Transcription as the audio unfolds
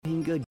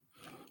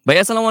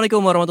Baik,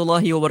 Assalamualaikum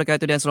warahmatullahi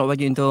wabarakatuh dan selamat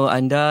pagi untuk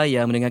anda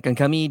yang mendengarkan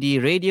kami di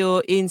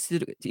Radio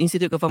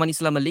Institut Kefahaman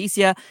Islam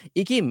Malaysia,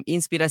 IKIM,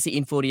 Inspirasi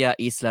Inforia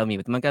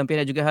Islami. Bertemankan Pia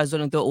dan juga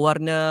Hazul untuk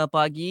Warna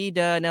Pagi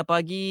dan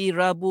pagi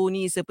Rabu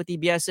ni seperti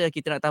biasa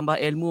kita nak tambah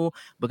ilmu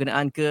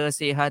berkenaan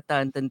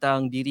kesihatan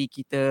tentang diri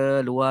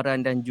kita,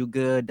 luaran dan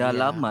juga Ya.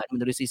 dalaman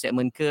menerusi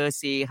segmen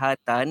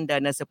kesihatan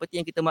dan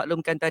seperti yang kita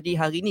maklumkan tadi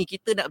hari ni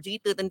kita nak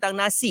bercerita tentang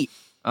nasi.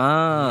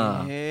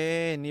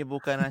 Ni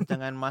bukan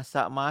rancangan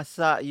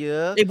masak-masak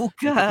ya.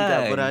 Bukan.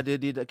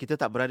 Kita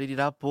tak berada di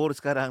dapur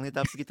sekarang ni,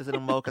 tapi kita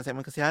sedang membawakan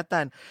segmen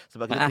kesihatan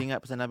sebab kita Ha teringat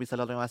pesan Nabi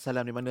sallallahu alaihi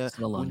wasallam di mana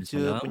Sallallahu alaihi punca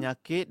wasallam.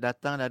 penyakit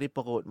datang dari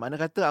perut. Mana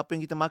kata apa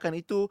yang kita makan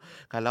itu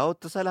kalau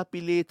tersalah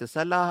pilih,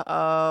 tersalah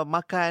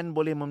makan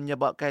boleh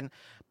menyebabkan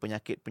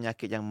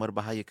penyakit-penyakit yang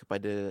berbahaya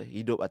kepada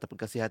hidup ataupun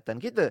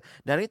kesihatan kita.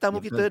 Dan ini tamu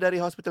Ya, kita betul. dari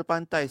Hospital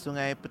Pantai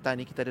Sungai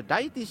Petani. Kita ada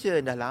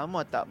dietitian. Dah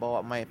lama tak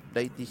bawa my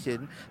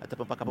dietitian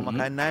ataupun pakar Mhm.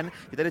 pemakanan.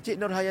 Kita ada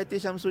Cik Nur Hayati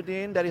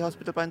Syamsuddin dari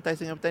Hospital Pantai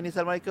Sungai Petani.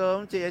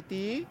 Assalamualaikum Cik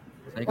Hayati.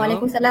 Assalamualaikum.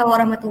 Waalaikumsalam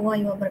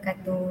warahmatullahi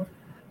wabarakatuh.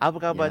 Apa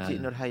khabar Ya, Cik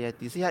Nur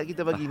Hayati? Sihat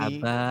kita pagi ni?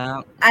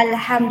 marhaba.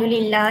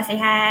 Alhamdulillah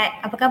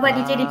sihat. Apa khabar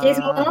DJ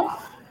semua?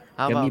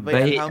 Kami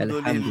Baik, baik,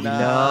 Alhamdulillah.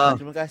 alhamdulillah.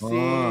 Terima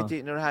kasih Oh.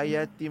 Cik Nur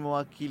Hayati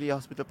mewakili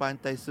Hospital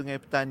Pantai Sungai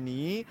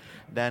Petani.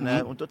 Dan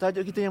Mhm. untuk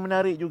tajuk kita yang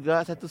menarik juga,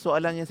 satu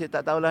soalan yang saya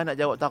tak tahulah nak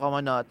jawab tahu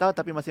mana tahu,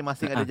 tapi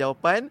masing-masing ada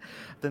jawapan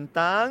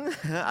tentang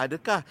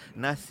adakah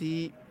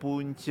nasi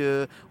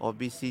punca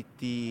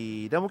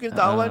obesiti. Dan mungkin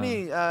untuk awal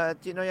ni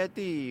Cik Nur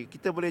Hayati,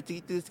 kita boleh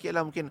cerita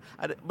sikitlah mungkin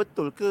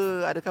betul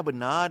ke, adakah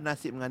benar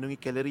nasi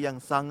mengandungi kalori yang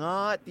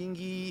sangat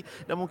tinggi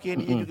dan mungkin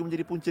ia juga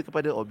menjadi punca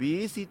kepada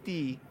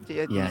obesiti. Cik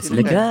Hayati, Ya,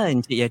 silakan. silakan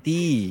Cik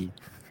Yati.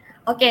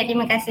 Okey,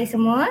 terima kasih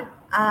semua.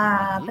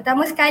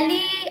 Pertama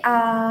sekali,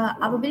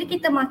 apabila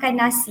kita makan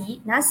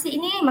nasi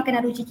ini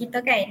makanan ruji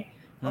kita kan?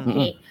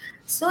 Okey.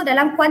 So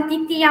dalam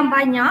kuantiti yang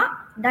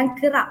banyak dan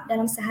kerap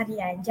dalam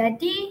seharian.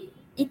 Jadi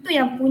itu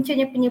yang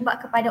puncanya penyebab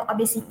kepada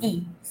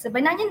obesiti.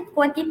 Sebenarnya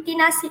kuantiti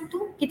nasi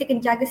tu kita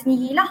kena jaga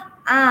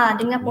sendirilah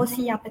dengan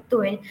porsi yang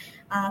betul.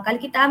 Kalau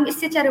kita ambil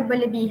secara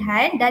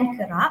berlebihan dan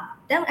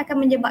kerap dan akan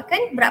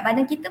menyebabkan berat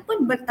badan kita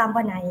pun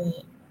bertambah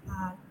naik.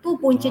 Tu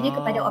puncanya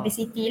kepada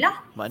obesiti lah.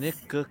 Maknanya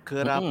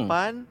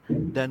kekerapan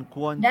dan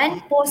kuantiti dan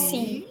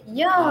porsi.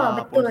 Ya,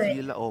 betul. Porsi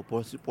lah.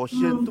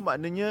 Portion tu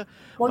maknanya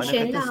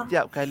Portion mana kata lah.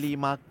 setiap kali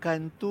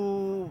makan tu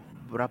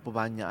berapa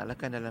banyak lah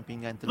kan dalam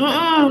pinggan tu.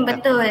 Adakah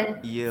Betul.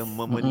 ia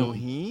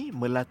memenuhi,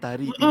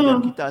 melatari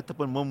pinggan kita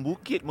ataupun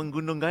membukit,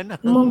 menggunung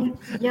ganang.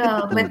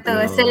 Ya,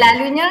 betul.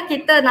 Selalunya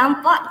kita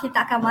nampak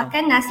kita akan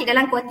makan nasi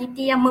dalam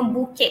kuantiti yang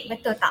membukit,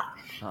 betul tak?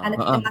 Kalau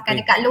kita makan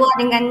dekat luar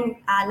dengan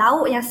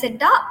lauk yang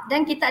sedap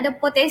dan kita ada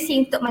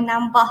potensi untuk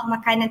menambah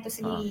makanan tu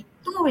sendiri.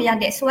 Tu yang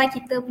that's why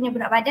kita punya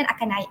berat badan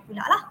akan naik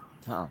pula lah.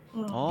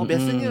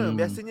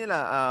 Biasanya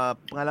lah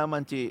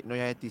pengalaman Cik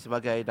Nur Hayati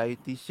sebagai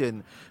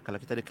dietitian,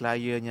 kalau kita ada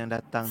klien yang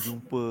datang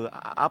jumpa,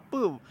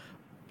 apa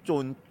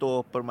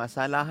contoh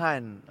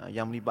permasalahan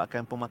yang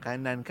melibatkan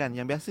pemakanan kan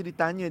yang biasa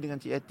ditanya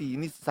dengan Cik Hayati?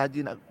 Ini saja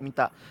nak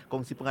minta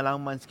kongsi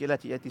pengalaman sikit lah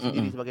Cik Hayati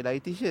sendiri sebagai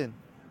dietitian.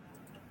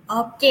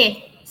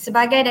 Okey,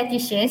 sebagai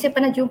dietitian saya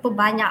pernah jumpa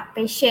banyak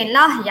pasien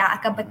lah yang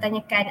akan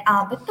bertanyakan,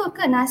 betul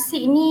ke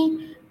nasi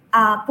ni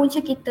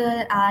punca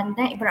kita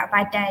naik berat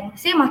badan?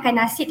 Saya makan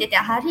nasi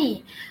tiap-tiap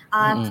hari,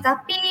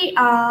 tetapi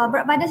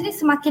berat badan saya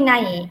semakin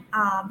naik.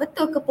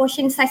 Betul ke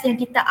portion size yang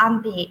kita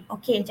ambil?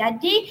 Okey,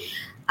 jadi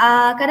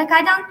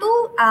kadang-kadang tu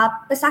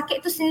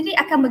pesakit tu sendiri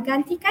akan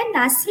menggantikan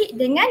nasi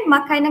dengan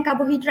makanan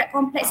karbohidrat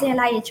kompleks yang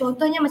lain.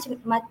 Contohnya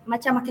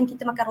macam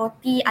kita makan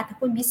roti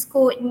ataupun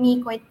biskut,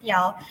 mi, kuih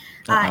tiaw.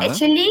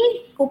 Actually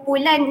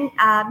kumpulan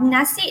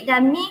nasi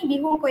dan mi,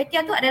 bihun, kuih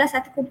tiaw tu adalah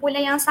satu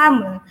kumpulan yang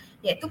sama,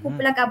 iaitu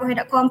kumpulan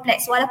karbohidrat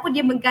kompleks, walaupun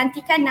dia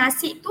menggantikan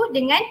nasi tu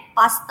dengan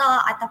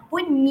pasta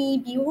ataupun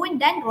mi,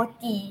 bihun dan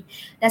roti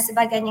dan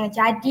sebagainya.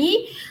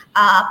 Jadi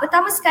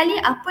pertama sekali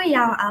apa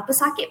yang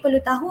pesakit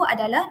perlu tahu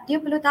adalah dia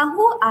perlu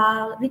tahu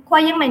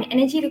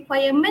energy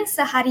requirement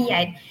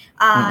seharian.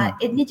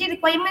 Energy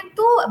requirement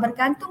tu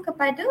bergantung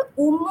kepada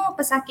umur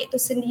pesakit tu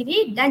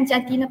sendiri dan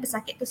jantina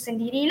pesakit tu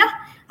sendirilah.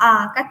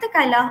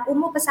 Katakanlah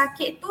umur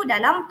pesakit tu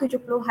dalam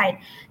 70-an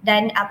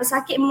dan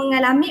pesakit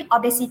mengalami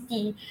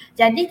obesiti.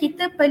 Jadi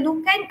kita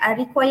perlukan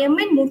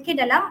requirement mungkin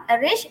dalam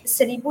range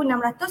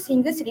 1,600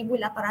 hingga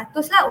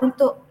 1,800 lah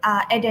untuk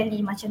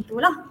elderly macam tu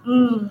lah.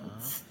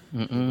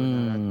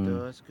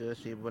 1,600 ke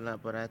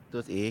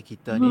 1,800.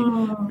 Kita ni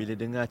bila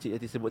dengar Cik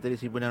Yati sebut tadi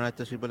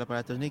 1,600,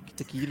 1,800 ni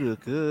kita kira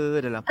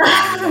ke dalam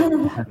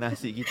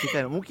nasi kita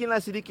kan. Mungkinlah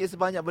sedikit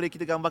sebanyak boleh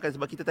kita gambarkan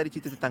sebab kita tadi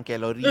cerita tentang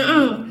kalori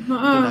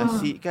untuk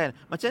nasi kan.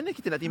 Macam mana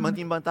kita nak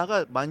timbang-timbang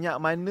tahu banyak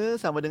mana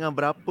sama dengan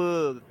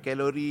berapa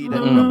kalori dan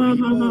berapa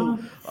ribu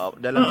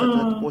dalam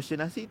satu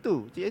portion nasi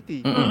tu Cik Yati?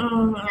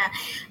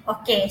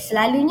 Okey,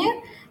 selalunya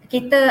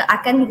kita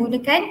akan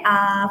menggunakan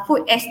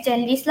food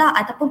exchange list lah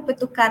ataupun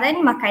pertukaran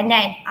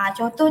makanan.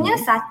 Contohnya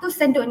satu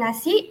sendok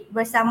nasi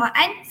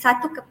bersamaan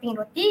satu keping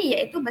roti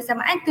iaitu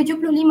bersamaan 75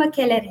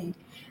 kalori.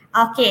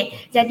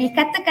 Okey, jadi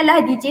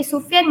katakanlah DJ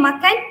Sufian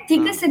makan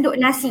 3 sendok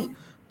nasi.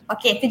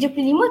 Okey,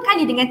 75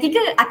 kali dengan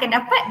 3 akan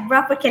dapat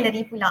berapa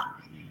kalori pula?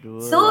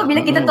 So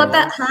bila kita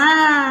total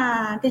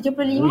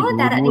 75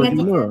 darab dengan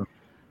 3.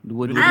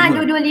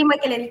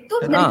 225 kalori tu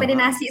daripada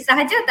nasi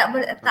sahaja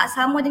tak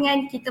sama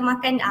dengan kita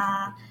makan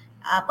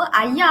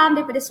ayam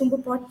daripada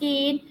sumber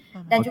protein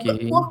dan juga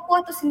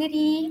kuah-kuah tu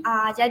sendiri.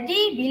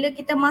 Jadi bila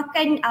kita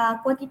makan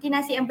kuantiti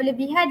nasi yang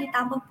berlebihan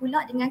ditambah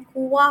pula dengan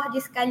kuah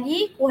dia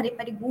sekali, kuah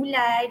daripada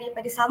gulai,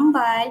 daripada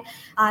sambal,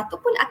 tu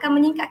pun akan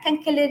meningkatkan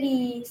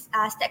kalori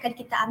setiap kali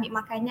kita ambil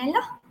makanan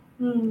lah.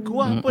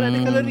 Kuah pun ada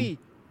kalori.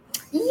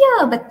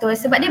 Ya, betul.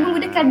 Sebab dia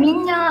menggunakan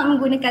minyak,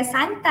 menggunakan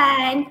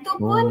santan. Tu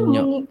pun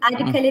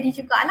ada kalori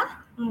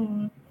jugalah.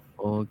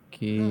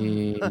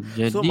 Okey.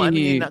 So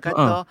maknanya nak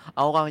kata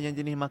orang yang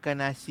jenis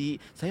makan nasi,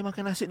 saya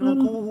makan nasi dengan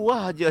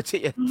kuah je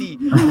Cik Yati.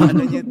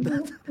 Maknanya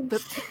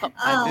tetap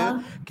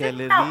ada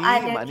kalori.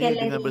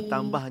 Maknanya dengan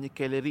bertambahnya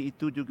kalori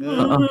itu juga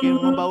mungkin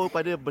membawa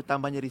pada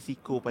bertambahnya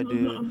risiko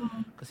pada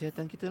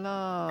kesihatan kita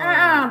lah.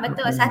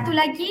 Betul. Satu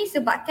lagi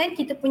sebabkan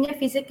kita punya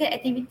physical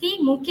activity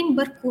mungkin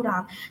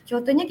berkurang.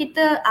 Contohnya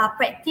kita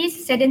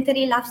practice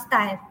sedentary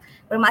lifestyle.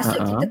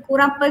 Bermaksud kita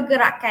kurang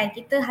pergerakan.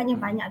 Kita hanya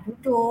banyak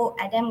duduk,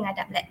 ada yang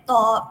menghadap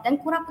laptop dan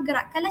kurang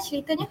pergerakan lah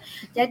ceritanya.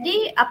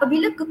 Jadi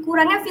apabila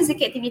kekurangan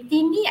physical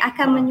activity ni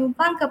akan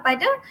menyumbang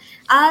kepada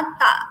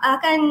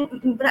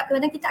berat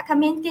badan kita akan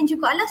maintain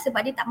jugalah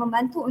sebab dia tak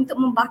membantu untuk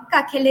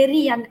membakar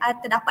kalori yang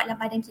terdapat dalam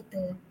badan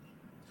kita.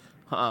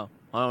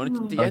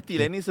 Cik Yati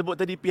lah ni sebut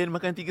tadi Pian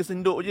makan 3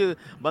 sendok je.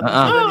 Bagus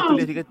dia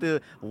tulis dia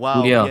kata,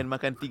 wow, Pian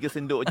makan 3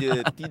 sendok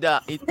je.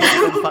 Tidak,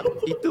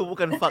 itu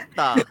bukan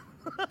fakta.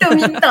 Itu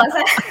mitos.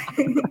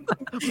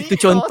 Itu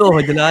contoh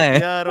je lah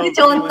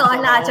Itu contoh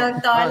lah.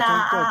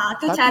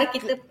 Itu cara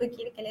kita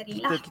kira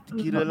kalori lah. Kita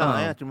kira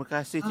lah Terima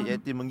kasih Cik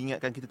Yati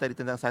mengingatkan kita tadi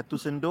tentang 1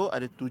 sendok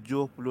ada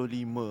 75.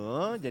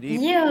 Jadi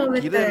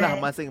kira lah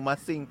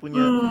masing-masing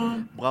punya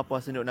berapa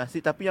sendok nasi.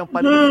 Tapi yang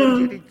paling Cik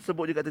Yati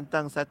sebut juga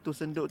tentang 1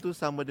 sendok tu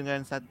sama dengan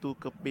 1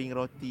 keping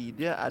roti.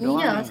 Dia ada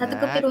orang ingat 1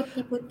 keping roti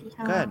putih.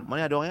 Kan?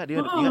 Mana ada orang ingat dia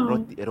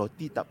ingat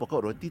roti tak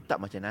pokok, roti tak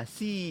macam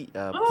nasi.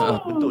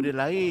 Bentuk dia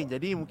lain.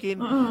 Jadi mungkin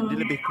dia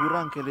lebih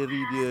kurang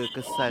kalori dia,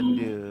 kesan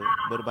dia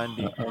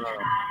berbanding.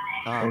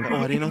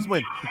 Hari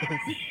announcement.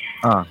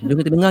 Jom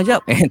kita dengar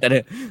jap. Tak ada.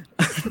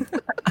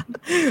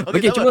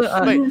 Okey,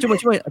 cuma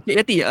Cik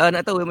Yati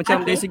nak tahu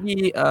macam dari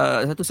segi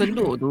 1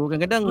 sendok tu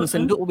kadang-kadang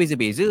sendok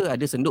berbeza-beza,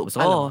 ada sendok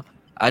besar,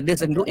 ada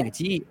sendok yang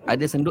kecil,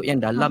 ada sendok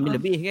yang dalam dia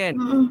lebih kan.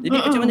 Jadi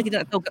macam mana kita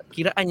nak tahu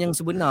kiraan yang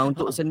sebenar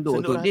untuk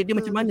sendok tu? Dia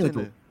macam mana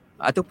tu?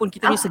 Ataupun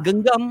kita ni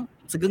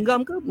segenggam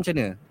ke macam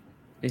mana?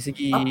 Dari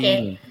segi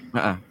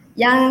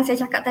Yang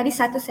saya cakap tadi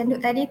 1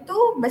 sendok tadi tu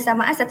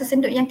bersamaan 1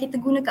 sendok yang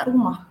kita guna kat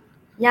rumah.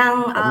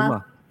 Yang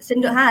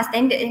sendok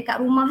standard yang kat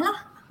rumah lah.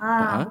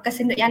 Bukan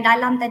sendok yang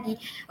dalam tadi.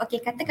 Okey,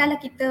 kata kalau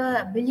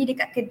kita beli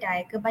dekat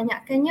kedai,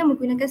 kebanyakannya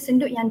menggunakan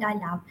sendok yang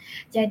dalam.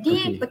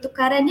 Jadi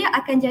pertukaran dia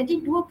akan jadi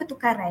 2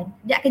 pertukaran.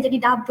 Dia akan jadi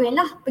double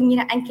lah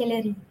pengiraan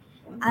kalori.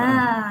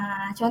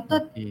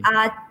 Contoh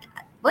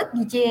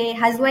DJ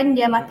Hazwan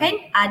dia makan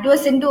 2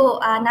 sendok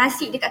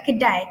nasi dekat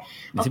kedai.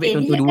 Okey,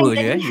 contoh 2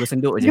 je 2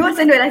 sendok je. 2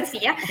 sendok nasi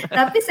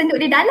Tapi sendok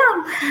dia dalam.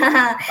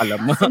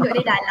 Alamak. Sendok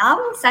dia dalam,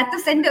 1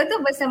 sendok tu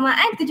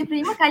bersamaan 75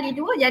 kali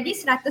 2 jadi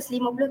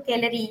 150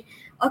 kalori.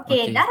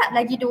 Okey, darab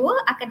lagi 2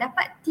 akan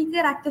dapat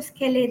 300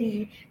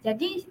 kalori.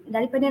 Jadi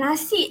daripada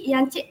nasi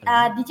yang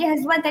DJ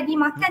Hazwan tadi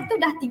makan tu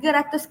dah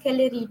 300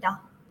 kalori dah.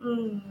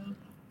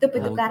 Tu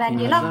pertukaran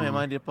dia lah.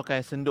 Memang dia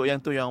pakai sendok yang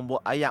tu yang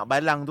buat ayak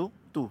balang tu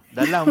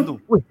dalam tu.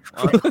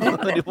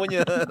 Dia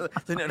punya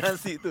sendok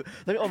nasi tu.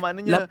 Tapi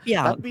maknanya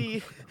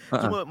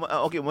cuma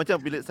macam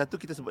bila satu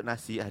kita sebut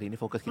nasi, hari ni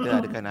fokus kita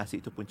adakan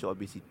nasi tu punca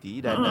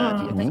obesiti dan Cik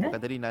Yati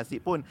sebutkan tadi nasi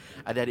pun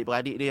ada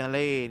adik-beradik dia yang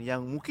lain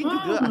yang mungkin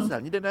juga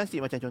asalnya dia nasi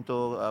macam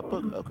contoh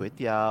kuih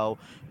tiaw,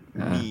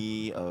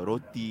 mi,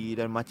 roti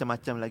dan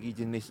macam-macam lagi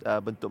jenis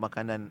bentuk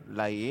makanan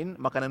lain,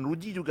 makanan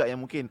ruji juga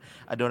yang mungkin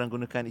ada orang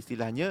gunakan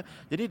istilahnya.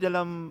 Jadi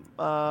dalam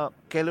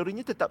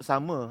kalorinya tetap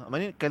sama.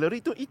 Maksudnya kalori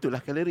tu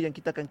itulah kalori yang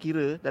kita akan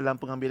kira dalam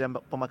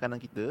pengambilan pemakanan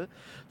kita.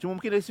 Cuma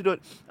mungkin dari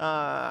sudut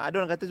ada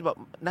orang kata sebab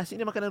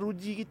nasi ni makanan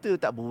ruji kita,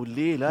 tak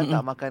boleh lah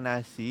tak makan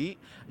nasi.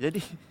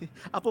 Jadi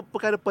apa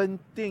perkara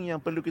penting yang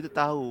perlu kita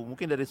tahu?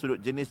 Mungkin dari sudut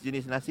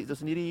jenis-jenis nasi itu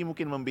sendiri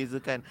mungkin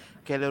membezakan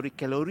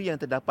kalori-kalori yang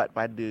terdapat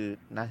pada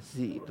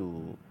nasi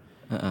itu.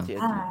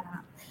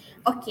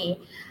 Okey.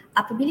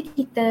 Apabila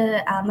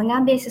kita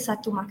mengambil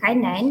sesuatu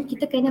makanan,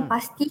 kita kena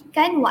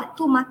pastikan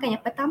waktu makan.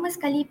 Yang pertama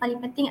sekali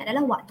paling penting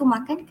adalah waktu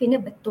makan kena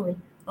betul.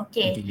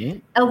 Okey.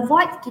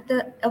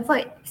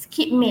 Avoid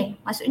skip meal.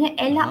 Maksudnya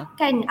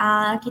elakkan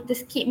kita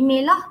skip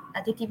meal lah.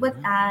 Tiba-tiba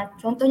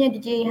contohnya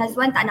DJ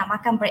Hazwan tak nak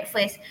makan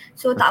breakfast.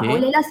 So tak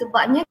boleh lah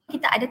sebabnya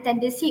kita ada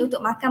tendensi untuk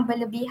makan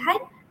berlebihan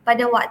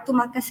pada waktu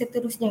makan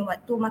seterusnya,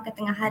 waktu makan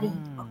tengah hari.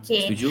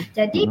 Okey.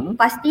 Jadi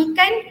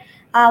pastikan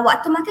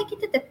waktu makan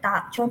kita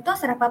tetap. Contoh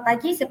sarapan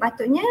pagi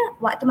sepatutnya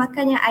waktu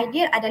makan yang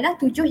ideal adalah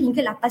 7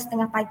 hingga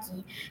 8.30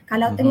 pagi.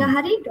 Kalau tengah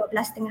hari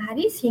 12.30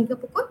 hari sehingga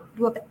pukul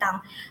 2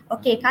 petang.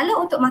 Okey,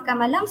 kalau untuk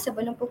makan malam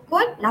sebelum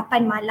pukul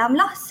 8 malam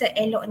lah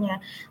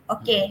seeloknya.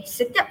 Okey,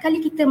 setiap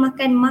kali kita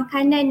makan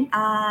makanan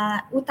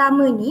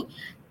utama ni,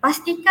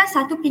 pastikan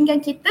satu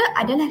pinggan kita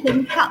adalah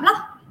lengkap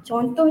lah.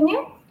 Contohnya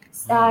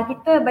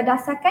kita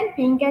berdasarkan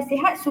pinggan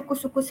sihat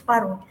suku-suku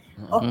separuh.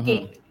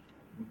 Okey.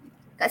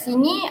 Kat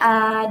sini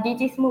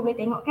DJ semua boleh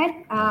tengok kan,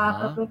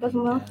 penonton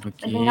semua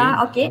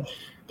pendengar. Okey.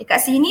 Dekat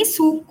sini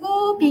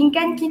suku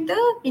pinggan kita,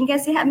 pinggan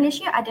sihat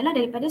Malaysia adalah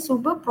daripada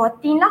sumber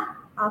protein lah.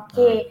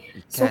 Okey.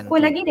 Suku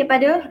lagi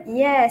daripada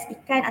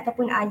ikan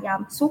ataupun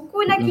ayam.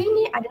 Suku lagi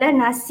ni adalah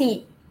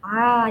nasi.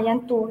 Yang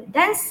tu.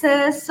 Dan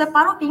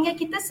separuh pinggan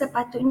kita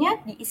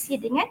sepatutnya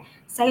diisi dengan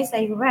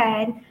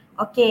sayur-sayuran.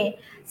 Okey,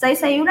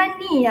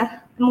 sayur-sayuran ni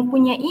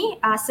mempunyai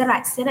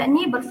serat. Serat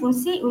ni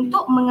berfungsi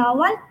untuk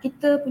mengawal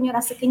kita punya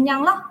rasa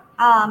kenyang lah.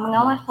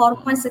 Mengawal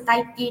hormon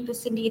satiety itu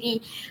sendiri.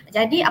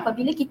 Jadi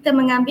apabila kita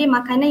mengambil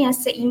makanan yang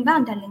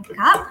seimbang dan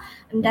lengkap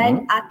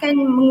dan akan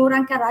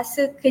mengurangkan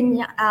rasa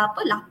kenyang,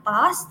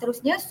 lapar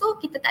seterusnya. So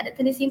kita tak ada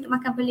tendensi untuk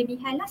makan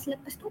berlebihan lah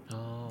selepas tu.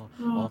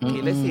 Okey,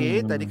 let's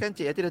say tadi kan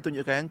Cik Yati dah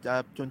tunjukkan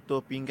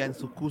contoh pinggan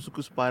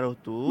suku-suku separuh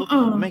tu.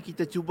 Mari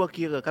kita cuba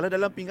kira. Kalau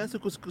dalam pinggan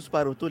suku-suku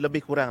separuh tu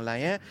lebih kurang lah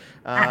ya.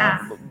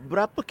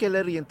 Berapa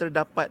kalori yang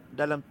terdapat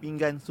dalam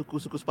pinggan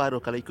suku-suku separuh?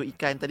 Kalau ikut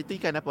ikan, tadi tu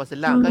ikan apa?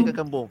 Selang kan, ikan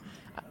kembung?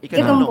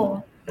 Ikan temenung.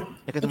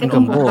 Ikan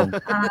temenung.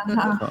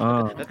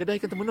 Kedai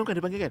ikan temenung kan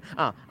dia panggil kan?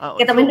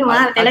 Ikan temenung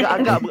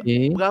agak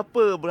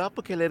berapa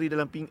kalori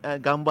dalam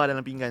gambar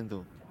dalam pinggan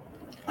tu?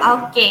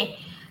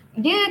 Okey.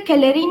 Dia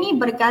kalori ni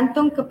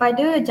bergantung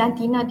kepada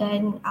jantina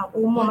dan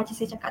umur macam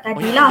saya cakap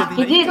tadi lah.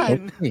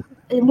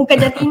 Bukan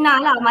jantina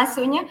lah,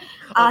 maksudnya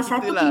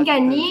satu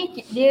pinggan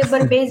ni dia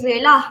berbeza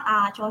lah.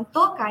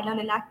 Contoh kalau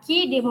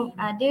lelaki dia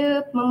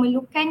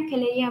memerlukan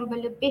kalori yang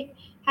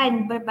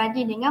berlebihan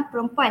berbanding dengan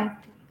perempuan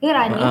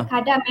kerana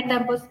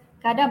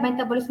kadar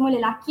metabolisme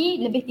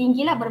lelaki lebih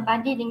tinggi lah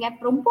berbanding dengan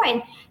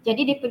perempuan.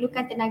 Jadi dia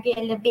perlukan tenaga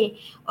yang lebih.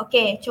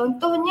 Okey,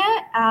 contohnya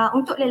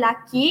untuk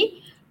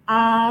lelaki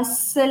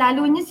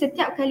selalunya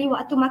setiap kali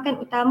waktu makan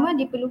utama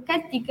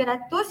diperlukan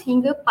 300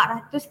 hingga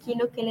 400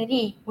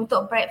 kilokalori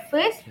untuk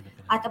breakfast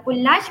ataupun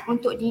lunch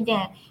untuk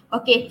dinner.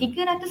 Okey,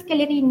 300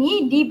 kalori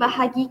ni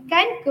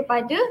dibahagikan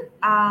kepada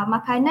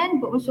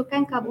makanan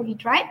berunsurkan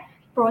karbohidrat,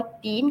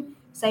 protein,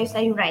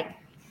 sayur-sayuran.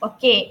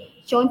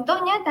 Okey,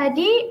 contohnya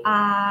tadi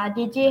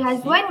DJ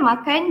Hazwan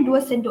makan 2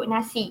 sendok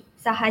nasi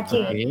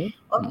sahaja.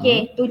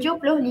 Okey,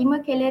 75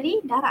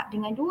 kalori darab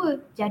dengan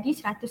 2 jadi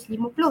 150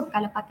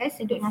 kalau pakai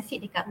sendok nasi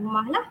dekat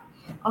rumah lah.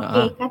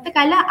 Okey,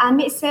 katakanlah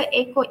ambil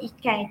seekor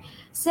ikan.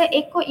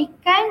 Seekor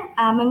ikan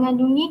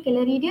mengandungi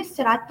kalori dia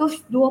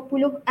 120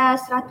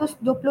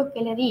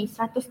 kalori,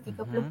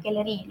 130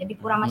 kalori.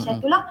 Lebih kurang macam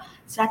itulah.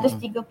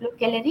 130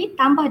 kalori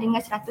tambah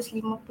dengan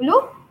 150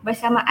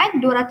 bersamaan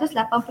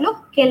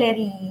 280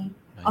 kalori.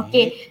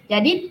 Okey,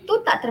 jadi tu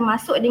tak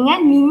termasuk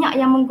dengan minyak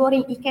yang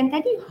menggoreng ikan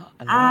tadi.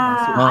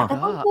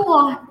 Ataupun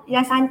kuah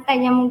yang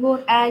santan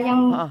yang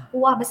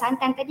kuah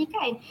bersantan tadi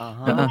kan.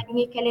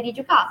 Mengandungi kalori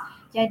juga.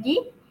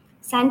 Jadi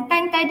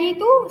santan tadi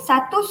tu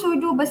 1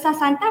 sudu besar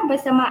santan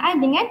bersamaan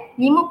dengan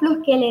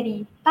 50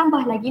 kalori.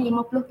 Tambah lagi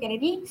 50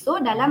 kalori. So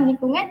dalam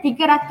lingkungan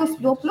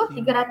 330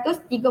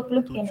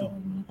 kalori.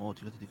 Oh,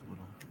 330.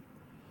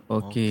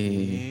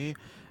 Okey.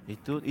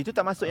 Itu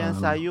tak masuk yang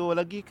sayur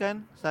lagi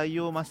kan?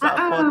 Sayur masak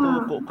apa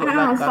tu? Kok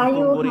lah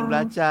kangkung goreng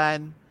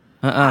belacan.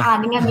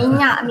 Dengan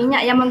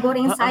minyak yang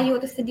menggoreng sayur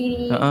tu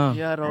sendiri.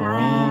 Ya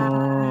Rabbi.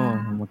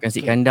 Makan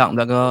nasi kandak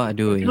pula kau.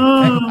 Aduh.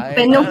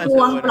 Penuh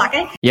kuah pula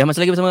kan. Ya,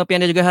 masih lagi bersama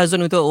Pian dan juga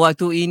Hazwan untuk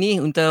waktu ini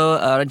untuk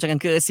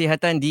rancangan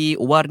kesihatan di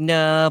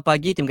Warna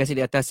Pagi. Terima kasih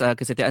di atas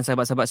kesetiaan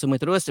sahabat-sahabat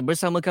semua terus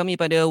bersama kami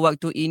pada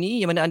waktu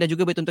ini, yang mana anda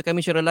juga boleh tonton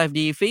kami secara live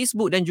di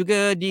Facebook dan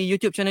juga di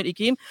YouTube channel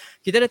IKIM.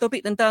 Kita ada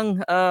topik tentang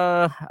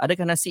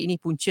adakah nasi ini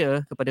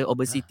punca kepada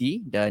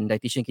obesiti, dan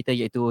dietitian kita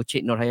iaitu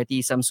Cik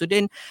Nurhayati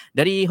Samsudin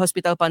dari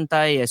Hospital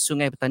Pantai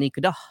Sungai Petani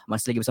Kedah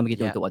masih lagi bersama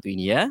kita untuk waktu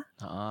ini ya.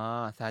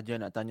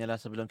 Saja nak tanyalah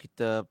sebelum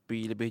kita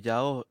pergi lebih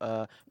jauh.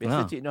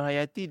 Biasa Cik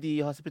Nurhayati di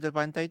Hospital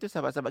Pantai tu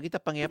sahabat-sahabat kita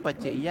panggil apa?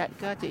 Cik Yat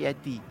ke Cik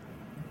Yati?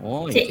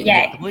 Cik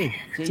Yat.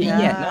 Cik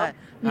Yat lah.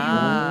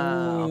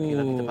 Okey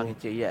lah, kita panggil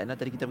Cik Yat.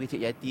 Tadi kita panggil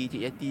Cik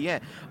Yati kan.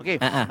 Okey.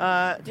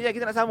 Cik Yat,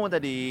 kita nak sambung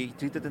tadi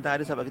cerita tentang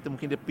ada sahabat kita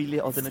mungkin dia pilih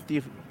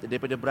alternatif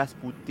daripada beras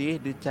putih,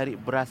 dia cari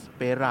beras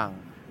perang.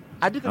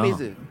 Ada ke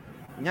beza?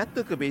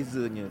 Nyata ke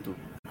bezanya tu?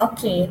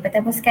 Okey,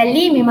 pertama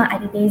sekali memang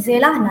ada beza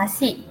lah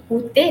nasi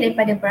putih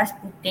daripada beras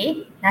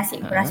putih,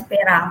 nasi beras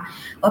perang.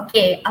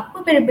 Okey,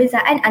 apa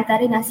perbezaan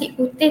antara nasi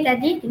putih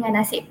tadi dengan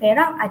nasi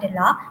perang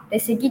adalah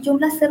dari segi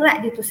jumlah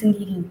serat dia tu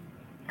sendiri.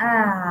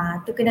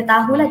 Tu kena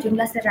tahulah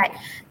jumlah serat.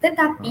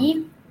 Tetapi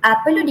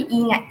perlu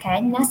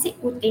diingatkan nasi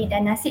putih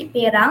dan nasi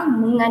perang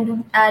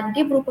mengandung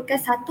dia merupakan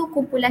satu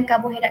kumpulan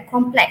karbohidrat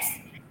kompleks,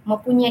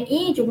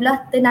 mempunyai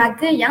jumlah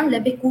tenaga yang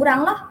lebih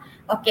kurang lah.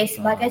 Okey,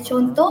 sebagai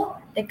contoh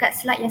dekat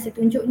slide yang saya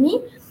tunjuk ni,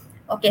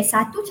 Okey,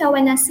 satu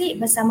cawan nasi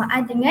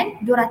bersamaan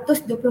dengan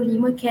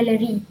 225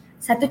 kalori.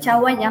 Satu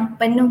cawan yang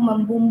penuh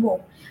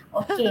membumbung.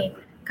 Okey,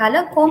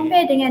 kalau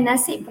compare dengan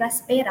nasi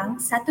beras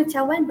perang, satu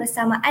cawan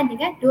bersamaan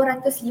dengan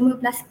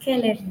 215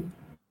 kalori.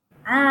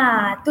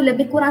 Tu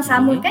lebih kurang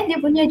sama kan dia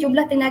punya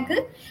jumlah tenaga.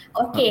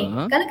 Okey,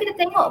 kalau kita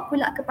tengok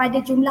pula kepada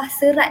jumlah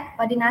serat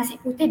pada nasi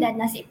putih dan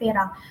nasi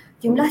perang.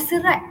 Jumlah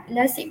serat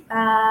nasi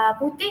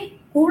putih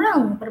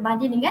kurang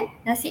berbanding dengan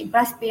nasi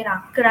beras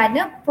perang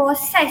kerana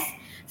proses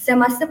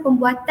semasa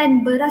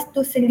pembuatan beras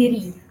tu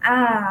sendiri.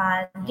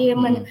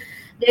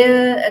 Dia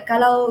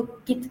kalau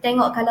kita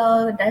tengok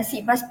kalau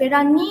nasi beras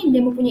perang ni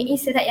dia mempunyai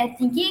serat yang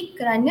tinggi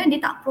kerana dia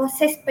tak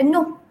proses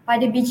penuh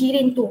pada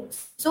bijirin tu.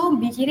 So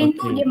bijirin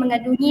tu dia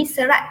mengandungi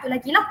serat tu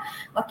lagi lah.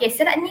 Okey,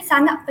 serat ni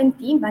sangat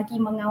penting bagi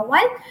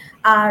mengawal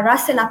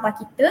rasa lapar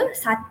kita.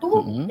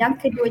 Satu,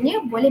 yang keduanya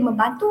boleh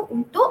membantu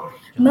untuk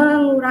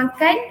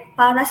mengurangkan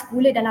paras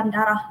gula dalam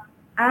darah.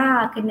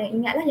 Kena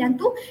ingatlah yang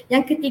tu.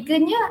 Yang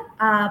ketiganya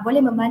boleh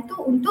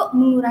membantu untuk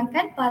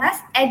mengurangkan paras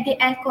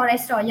LDL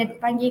kolesterol yang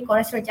dipanggil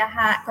kolesterol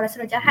jahat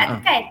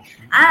kan.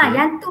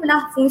 Yang tu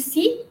lah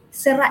fungsi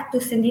serat tu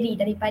sendiri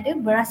daripada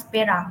beras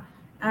perang.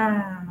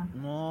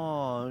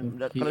 Kalau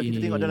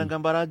kita tengok dalam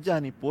gambar rajah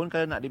ni pun,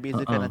 kalau nak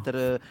dibezakan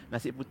antara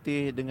nasi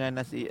putih dengan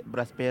nasi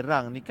beras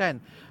perang ni kan,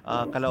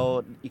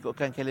 kalau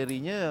ikutkan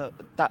kalorinya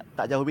tak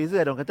jauh beza.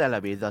 Ada orang kata lah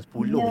beza 10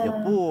 je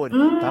pun.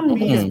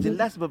 Tapi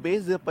jelas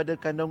berbeza pada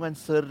kandungan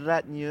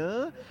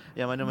seratnya,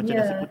 yang mana macam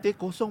nasi putih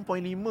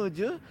 0.5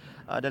 je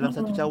dalam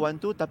satu cawan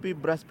tu, tapi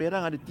beras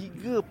perang ada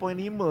 3.5.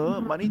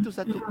 Maknanya itu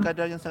satu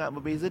kadar yang sangat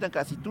berbeza, dan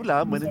kat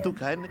situlah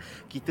menentukan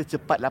kita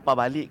cepat lapar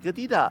balik ke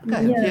tidak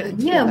kan.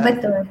 Ya,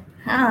 betul.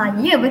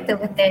 Ya, betul.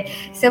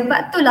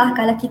 Sebab itulah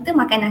kalau kita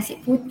makan nasi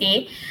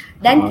putih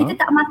dan kita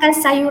tak makan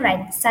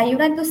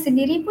sayuran tu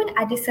sendiri pun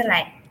ada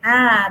serat.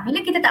 Bila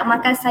kita tak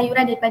makan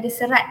sayuran daripada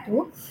serat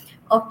tu,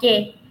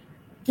 okey,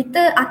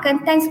 kita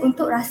akan tense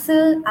untuk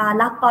rasa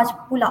lapar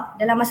pula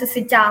dalam masa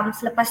sejam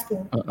selepas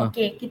tu.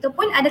 Okey, kita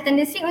pun ada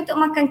tendensi untuk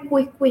makan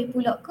kuih-kuih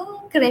pula ke,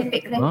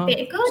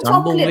 kerepek-kerepek ke,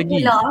 coklat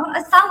pula.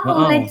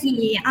 Sambung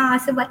lagi.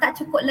 Sebab tak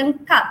cukup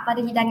lengkap pada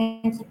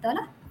hidangan kita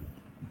lah.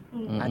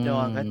 Ada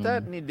orang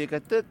kata ni, dia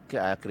kata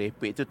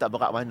kerepek tu tak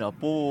berat mana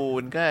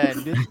pun kan.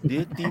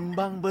 Dia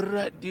timbang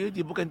berat dia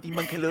bukan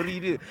timbang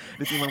kalori dia.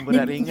 Dia timbang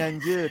berat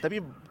ringan je,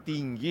 tapi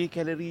tinggi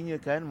kalorinya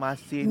kan,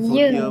 masin,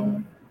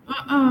 sodium.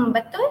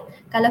 Betul.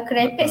 Kalau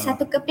kerepek,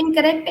 satu keping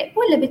kerepek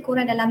pun lebih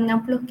kurang dalam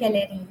 60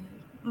 kalori.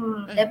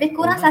 Lebih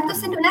kurang satu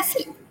senduk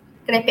nasi.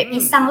 Kerepek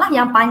pisang lah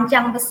yang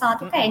panjang besar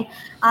tu kan.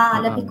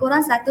 Lebih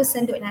kurang satu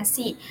senduk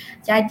nasi.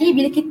 Jadi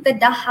bila kita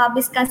dah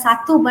habiskan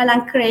satu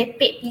balang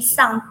kerepek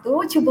pisang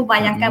tu, cuba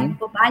bayangkan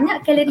berapa banyak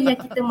kalori yang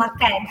kita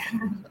makan.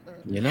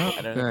 Yelah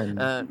kan.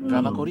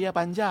 Drama Korea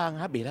panjang,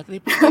 habislah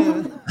kerepek dia.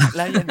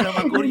 Layan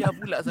drama Korea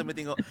pula sambil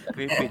tengok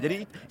kerepek. Jadi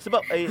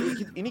sebab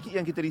ini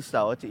yang kita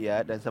risau Cik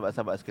Yat dan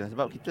sahabat-sahabat sekalian,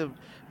 sebab kita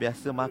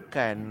biasa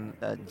makan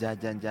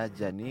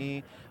jajan-jajan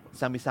ni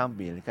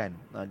sambil-sambil kan.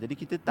 Jadi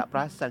kita tak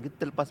perasan, kita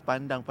terlepas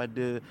pandang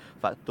pada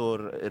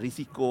faktor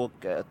risiko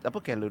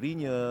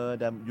kalorinya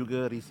dan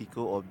juga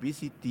risiko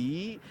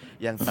obesity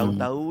yang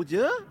tahu-tahu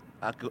je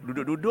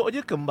duduk-duduk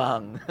je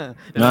kembang.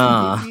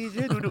 Dalam TV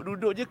je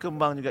duduk-duduk je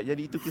kembang juga.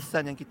 Jadi itu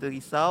kesan yang kita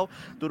risau,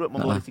 turut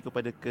membawa risiko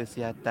pada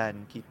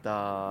kesihatan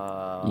kita.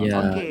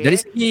 Dari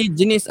segi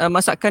jenis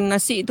masakan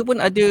nasi itu pun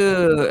ada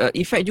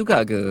efek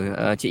juga ke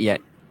Cik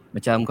Yat?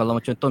 Macam kalau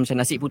contoh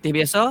macam nasi putih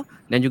biasa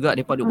dan juga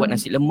mereka buat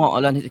nasi lemak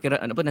lah,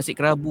 nasi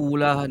kerabu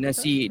lah,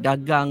 nasi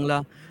dagang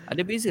lah.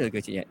 Ada beza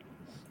ke Cik Yat?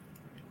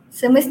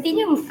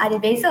 Semestinya ada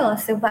beza,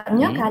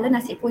 sebabnya kalau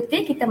nasi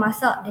putih kita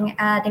masak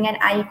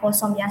dengan air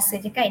kosong biasa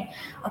je kan.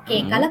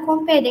 Okey, kalau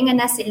compare dengan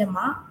nasi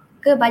lemak,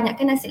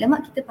 kebanyakan nasi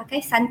lemak kita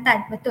pakai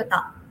santan, betul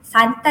tak?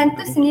 Santan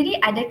tu sendiri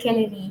ada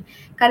kalori.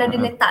 Kalau dia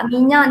letak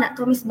minyak nak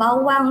tumis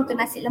bawang untuk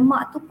nasi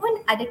lemak tu pun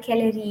ada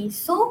kalori.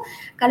 So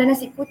kalau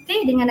nasi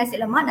putih dengan nasi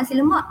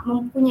lemak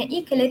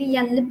mempunyai kalori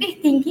yang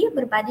lebih tinggi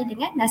berbanding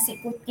dengan nasi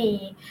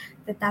putih.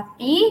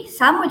 Tetapi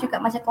sama juga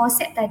macam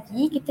konsep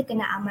tadi, kita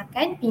kena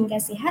amalkan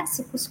pinggan sihat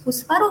suku-suku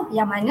separuh,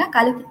 yang mana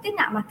kalau kita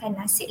nak makan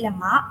nasi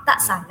lemak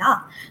tak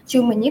salah,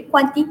 cumanya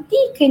kuantiti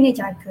kena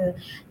jaga.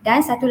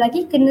 Dan satu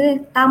lagi, kena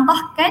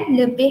tambahkan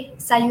lebih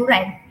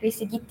sayuran dari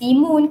segi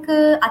timun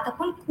ke,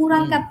 ataupun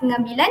kurangkan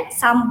pengambilan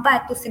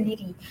sambal tu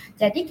sendiri.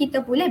 Jadi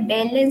kita boleh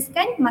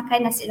balancekan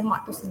makan nasi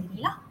lemak tu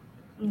sendirilah.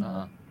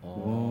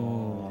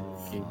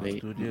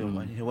 Itu dia.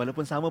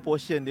 Walaupun sama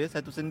portion dia,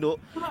 satu senduk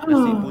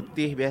nasi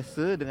putih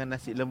biasa dengan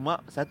nasi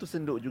lemak satu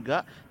senduk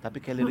juga, tapi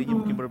kalorinya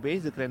mungkin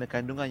berbeza kerana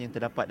kandungan yang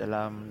terdapat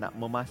dalam nak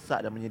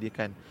memasak dan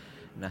menyediakan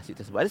nasi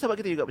tersebut. Ada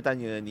sahabat kita juga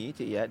bertanya ni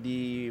Cik Yat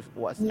di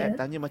WhatsApp,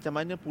 tanya macam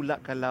mana pula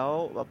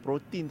kalau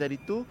protein tadi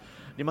tu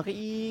dia makan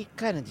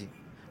ikan aja.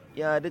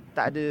 Ya, dia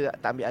tak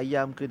ambil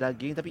ayam ke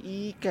daging, tapi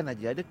ikan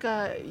aja.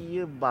 Adakah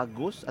ia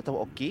bagus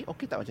atau okey?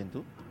 Okey tak macam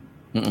tu?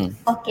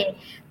 Okey,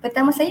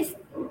 pertama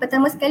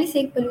sekali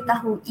saya perlu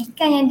tahu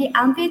ikan yang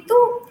diambil tu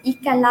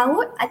ikan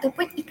laut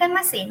ataupun ikan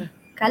masin.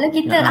 Kalau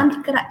kita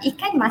ambil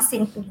ikan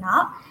masin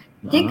pula,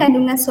 dia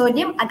kandungan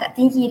sodium agak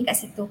tinggi dekat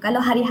situ. Kalau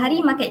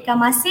hari-hari makan ikan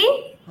masin,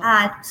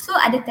 so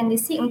ada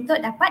tendensi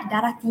untuk dapat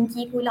darah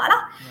tinggi pula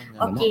lah.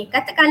 Okey,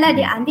 katakanlah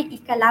dia ambil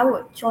ikan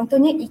laut,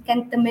 contohnya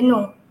ikan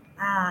temenung,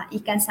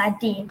 ikan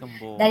sardin.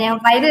 Kembung. Dan yang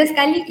viral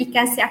sekali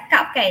ikan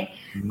siakap kan.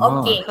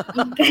 Okey,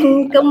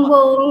 ikan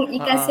kembung,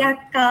 ikan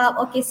siakap,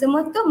 okey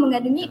semua tu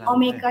mengandungi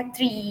omega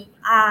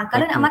 3.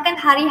 Kalau nak makan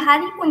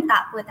hari-hari pun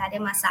tak apa, tak ada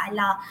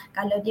masalah.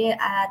 Kalau dia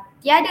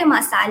tiada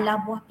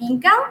masalah buah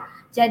pinggang,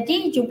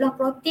 jadi jumlah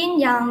protein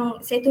yang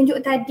saya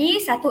tunjuk tadi,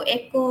 1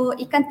 ekor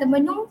ikan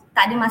temenung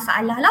tak ada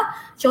masalah lah.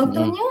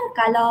 Contohnya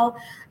kalau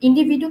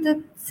individu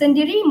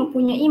sendiri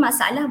mempunyai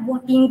masalah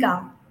buah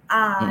pinggang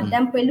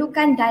dan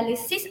perlukan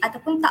dialisis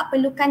ataupun tak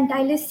perlukan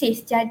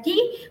dialisis. Jadi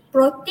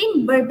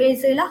protein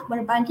berbezalah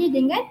berbanding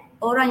dengan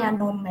orang yang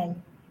normal.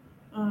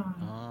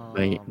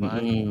 Baik.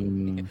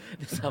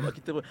 Sahabat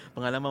kita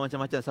pengalaman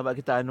macam-macam. Sahabat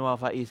kita Anwar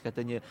Faiz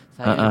katanya,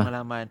 saya ada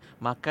pengalaman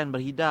makan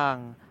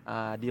berhidang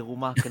di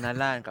rumah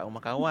kenalan, kat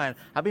rumah kawan.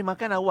 Habis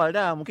makan awal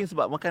dah, mungkin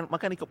sebab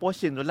makan ikut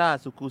portion tu lah,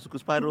 suku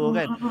separuh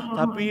kan.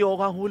 Tapi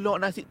orang hulak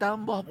nasi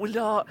tambah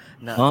pula.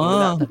 Nak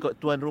pula takut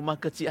tuan rumah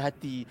kecil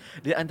hati.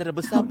 Dia antara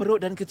besar perut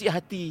dan kecil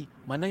hati,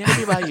 mana yang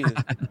lebih bahaya?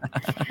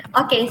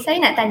 Okey,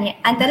 saya nak tanya,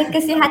 antara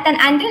kesihatan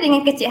anda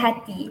dengan kecil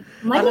hati,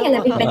 mana yang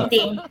lebih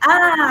penting?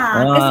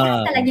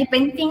 Kesihatan lagi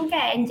penting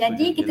kan.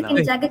 Jadi kita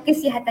kena jaga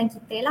kesihatan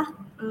kita lah.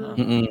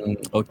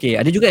 Okey,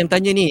 ada juga yang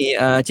tanya ni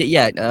Cik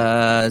Yat,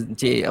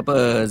 Cik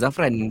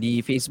Zafran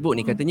di Facebook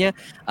ni katanya,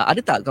 ada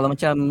tak kalau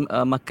macam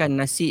makan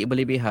nasi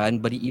berlebihan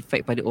beri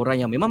efek pada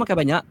orang yang memang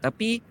makan banyak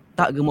tapi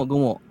tak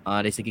gemuk-gemuk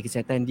dari segi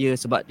kesihatan dia,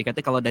 sebab dia kata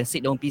kalau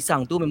nasi daun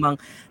pisang tu memang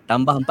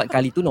tambah 4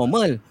 kali tu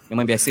normal,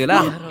 memang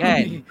biasalah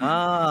kan.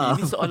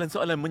 Ini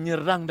soalan-soalan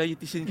menyerang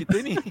dietitian kita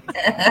ni.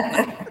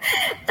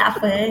 Tak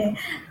apa.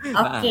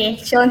 Okey,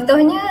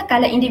 contohnya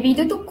kalau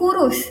individu tu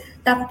kurus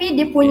tapi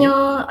dia punya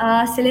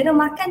selera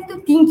makan tu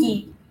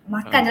tinggi,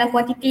 makan dalam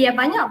kuantiti yang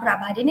banyak, berat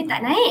badan dia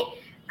tak naik.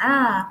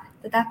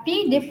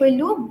 Tetapi dia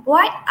perlu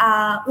buat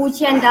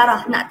ujian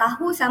darah, nak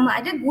tahu sama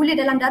ada gula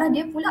dalam darah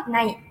dia pula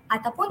naik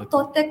ataupun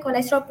total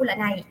kolesterol pula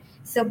naik.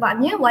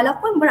 Sebabnya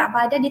walaupun berat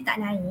badan dia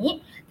tak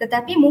naik,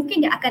 tetapi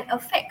mungkin dia akan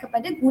efek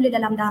kepada gula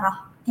dalam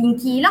darah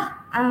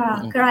tinggilah.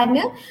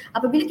 Kerana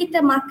apabila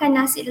kita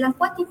makan nasi dalam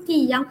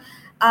kuantiti yang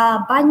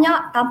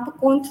banyak tanpa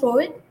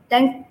kontrol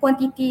dan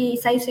kuantiti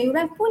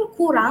sayur-sayuran pun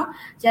kurang,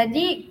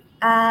 jadi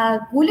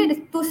gula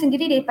itu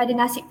sendiri daripada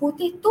nasi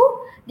putih tu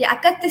dia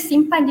akan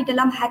tersimpan di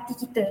dalam hati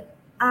kita.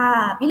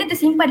 Bila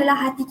tersimpan dalam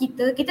hati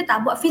kita, kita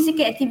tak buat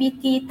physical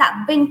activity,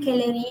 tak burn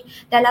kalori,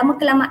 dan lama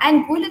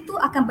kelamaan gula tu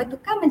akan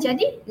bertukar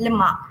menjadi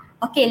lemak.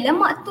 Okey,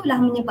 lemak tu lah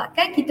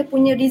menyebabkan kita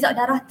punya result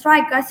darah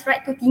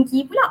triglyceride tu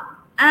tinggi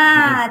pula.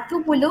 Tu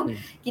perlu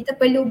kita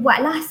perlu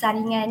buatlah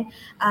saringan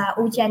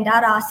ujian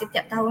darah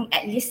setiap tahun,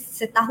 at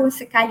least setahun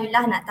sekali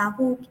lah, nak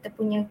tahu kita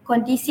punya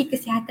kondisi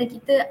kesihatan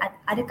kita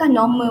adakah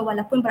normal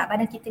walaupun berat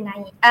badan kita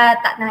naik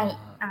tak naik.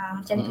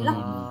 Macam itulah.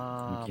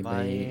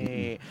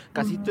 Baik.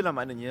 Kat situlah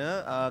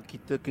maknanya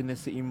kita kena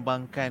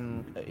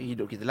seimbangkan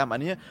hidup kita lah.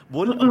 Maknanya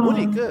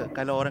boleh ke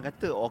kalau orang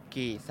kata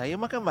okey, saya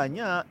makan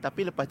banyak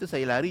tapi lepas tu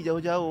saya lari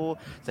jauh-jauh,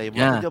 saya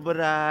buat kerja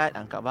berat,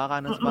 angkat barang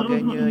dan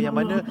sebagainya, yang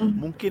mana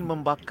mungkin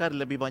membakar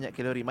lebih banyak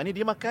kalori. Maknanya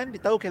dia makan,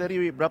 dia tahu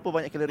kalori berapa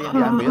banyak kalori yang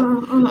dia ambil,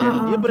 dan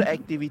dia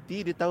beraktiviti,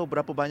 dia tahu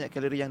berapa banyak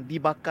kalori yang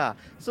dibakar.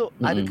 So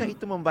adakah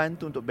itu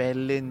membantu untuk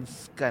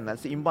balancekan,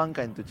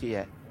 seimbangkan tu Cik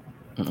Yat?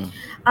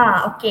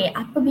 Okey,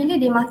 apabila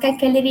dia makan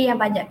kalori yang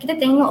banyak, kita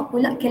tengok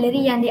pula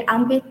kalori yang dia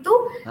ambil tu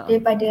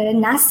daripada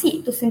nasi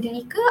tu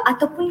sendiri ke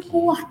ataupun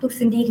kuah tu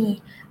sendiri.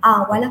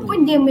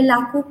 Walaupun dia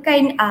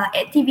melakukan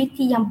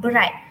aktiviti yang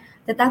berat,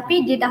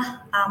 tetapi dia dah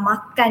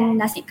makan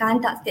nasi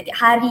kandak setiap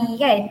hari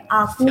kan,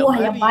 kuah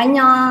yang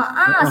banyak,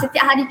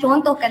 setiap hari.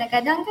 Contoh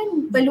kadang-kadang kan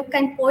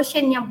perlukan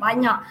portion yang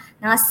banyak,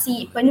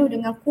 nasi penuh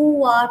dengan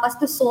kuah, lepas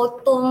tu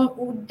sotong,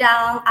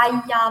 udang,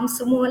 ayam,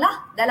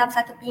 semualah dalam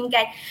satu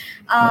pinggan.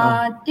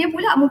 Dia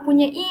pula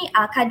mempunyai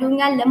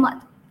kandungan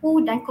lemak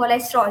tepu dan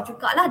kolesterol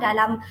jugalah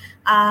dalam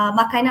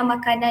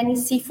makanan-makanan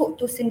seafood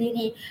tu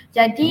sendiri.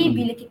 Jadi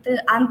bila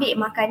kita ambil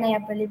makanan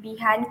yang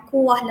berlebihan,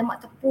 kuah,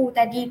 lemak tepu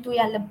tadi tu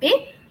yang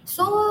lebih,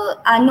 so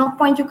no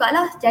point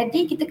jugalah.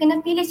 Jadi kita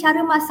kena pilih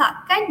cara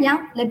masakan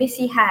yang lebih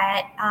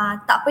sihat.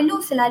 Tak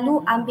perlu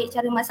selalu ambil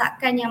cara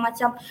masakan yang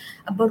macam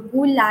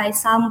bergulai,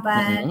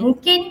 sambal.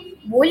 Mungkin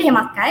boleh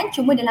makan,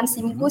 cuma dalam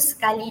seminggu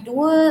sekali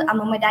dua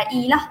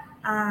memadai lah.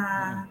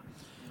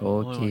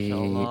 Okey.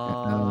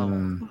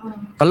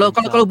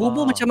 Kalau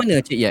bubur macam mana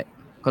Cik Yat?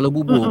 Kalau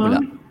bubur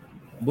pula,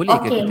 boleh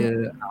ke kita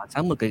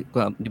sama ke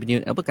dia punya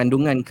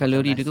kandungan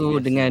kalori dia tu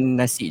dengan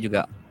nasi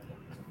juga?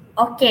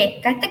 Okey,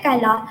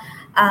 katakanlah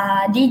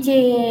DJ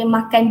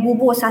makan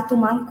bubur 1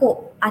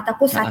 mangkuk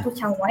ataupun 1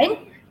 cawan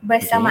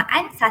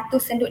bersamaan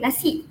 1 senduk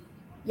nasi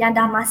yang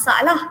dah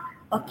masak lah.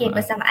 Okey,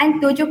 bersamaan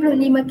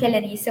 75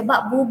 kalori,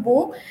 sebab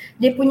bubur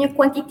dia punya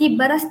kuantiti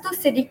beras tu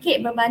sedikit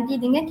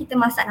berbanding dengan kita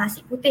masak nasi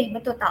putih,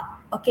 betul tak?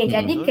 Okey,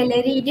 jadi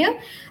kalori dia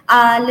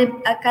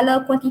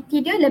kalau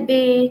kuantiti dia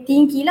lebih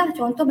tinggi lah.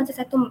 Contoh macam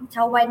 1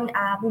 cawan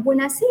bubur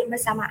nasi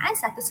bersamaan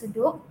 1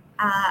 senduk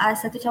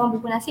satu cawan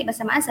bubur nasi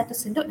bersamaan satu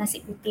senduk nasi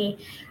putih.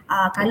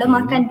 Kalau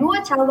makan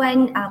 2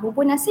 cawan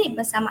bubur nasi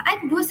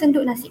bersamaan 2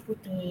 senduk nasi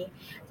putih.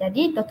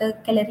 Jadi total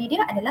kalori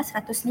dia adalah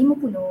 150.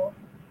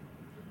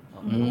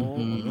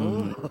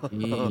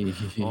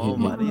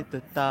 Maknanya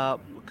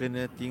tetap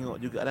kena tengok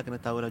jugalah, kena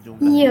tahulah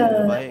jumlah Ya.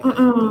 baik kat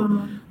situ.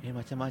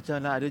 Macam-macam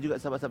lah. Ada juga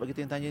sahabat-sahabat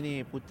kita yang tanya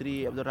ni,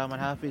 Putri Abdul Rahman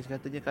Hafiz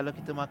katanya kalau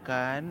kita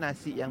makan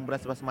nasi yang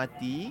beras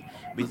basmati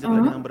beza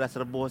pula dengan beras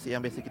rebus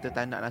yang biasa kita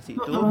tanak nasi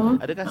tu,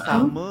 adakah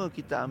sama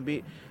kita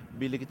ambil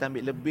bila kita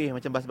ambil lebih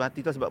macam basmati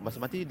tu, sebab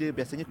basmati dia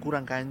biasanya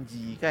kurang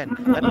kanji kan.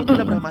 Tapi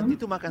kalau basmati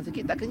tu makan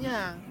sikit tak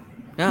kenyang.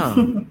 Tak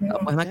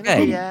apa makan.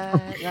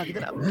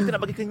 Kita nak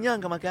bagi kenyang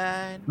ke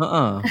makan.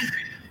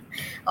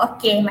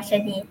 Okey,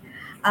 macam ni.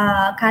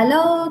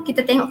 Kalau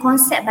kita tengok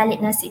konsep balik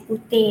nasi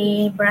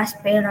putih, beras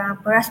perang,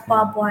 beras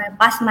parboil,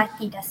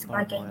 basmati dan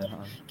sebagainya,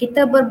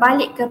 kita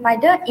berbalik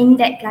kepada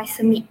indeks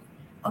glikemik.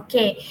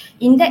 Okey,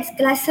 indeks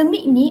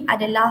glikemik ni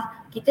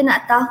adalah kita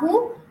nak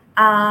tahu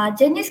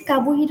jenis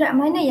karbohidrat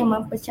mana yang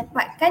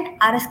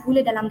mempercepatkan aras gula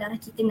dalam darah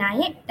kita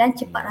naik dan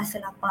cepat rasa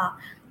lapar.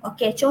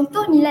 Okey,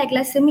 contoh nilai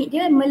glikemik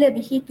dia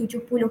melebihi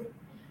 70.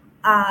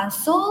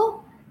 So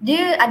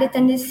dia ada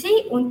tendensi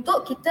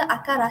untuk kita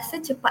akan rasa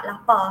cepat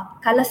lapar.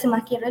 Kalau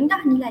semakin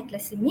rendah nilai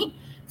glikemik,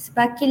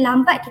 semakin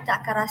lambat kita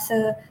akan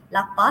rasa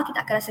lapar,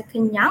 kita akan rasa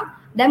kenyang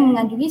dan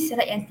mengandungi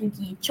serat yang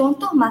tinggi.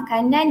 Contoh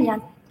makanan yang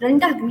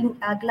rendah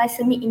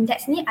glycemic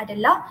index ni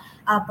adalah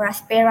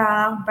beras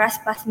perang, beras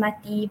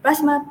basmati.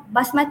 Beras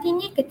basmati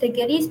ni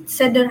kategori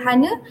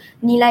sederhana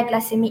nilai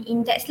glycemic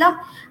index lah.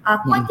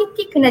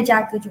 Kuantiti kena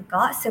jaga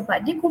juga sebab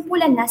dia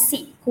kumpulan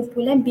nasi,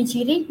 kumpulan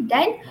bijirin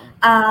dan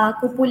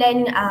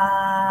kumpulan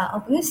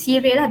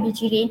cereal lah,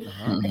 bijirin.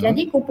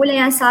 Jadi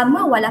kumpulan yang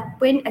sama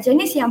walaupun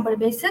jenis yang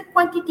berbeza,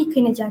 kuantiti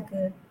kena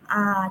jaga.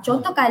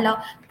 Contoh kalau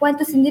puan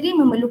tu sendiri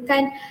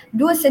memerlukan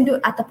 2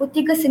 senduk ataupun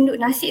 3 senduk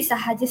nasi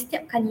sahaja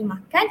setiap kali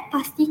makan,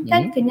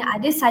 pastikan kena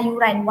ada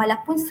sayuran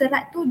walaupun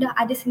serat tu dah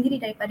ada sendiri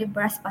daripada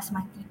beras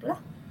basmati tu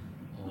lah.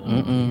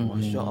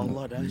 Masya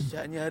Allah,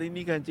 dahsyatnya hari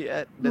ni kan Cik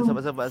Ad dan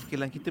sahabat-sahabat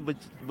sekalian. Kita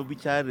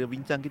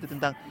bincang kita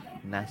tentang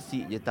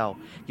nasi je tau.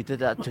 Kita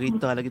tak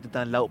cerita lagi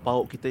tentang lauk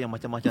pauk kita yang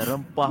macam-macam,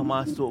 rempah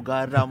masuk,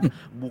 garam,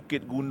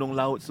 bukit gunung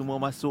laut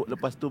semua masuk.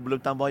 Lepas tu belum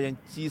tambah yang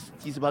cheese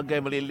sebagai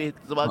meleleh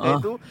sebagai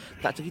tu.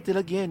 Tak cerita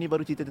lagi ni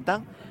baru cerita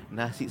tentang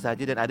nasi saja.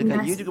 Dan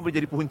adakah ia juga boleh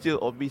jadi punca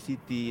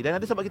obesiti. Dan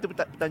ada sahabat kita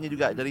bertanya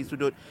juga dari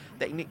sudut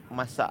teknik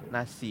masak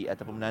nasi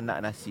ataupun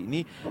menanak nasi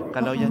ni,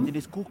 kalau yang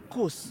jenis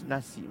kukus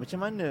nasi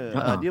macam mana?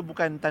 Dia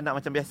bukan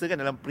tanak macam biasa kan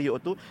dalam periuk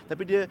tu,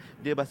 tapi dia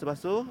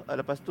basuh-basuh,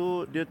 lepas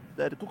tu dia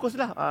kukus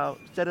lah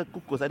secara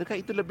kukus. Adakah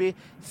itu lebih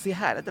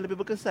sihat atau lebih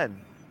berkesan?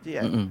 Cik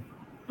Ad?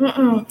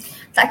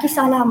 Tak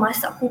kisahlah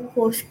masak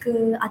kukus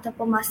ke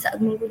ataupun masak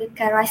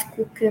menggunakan rice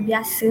cooker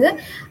biasa,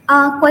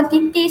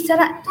 kuantiti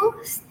serat tu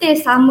still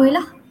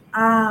samalah.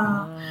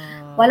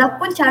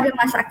 Walaupun cara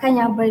masakan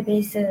yang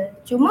berbeza,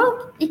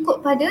 cuma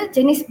ikut pada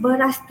jenis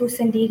beras tu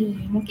sendiri.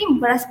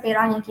 Mungkin beras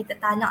perang yang kita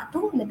tanak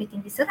tu lebih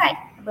tinggi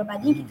serat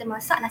berbanding kita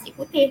masak nasi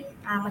putih,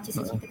 macam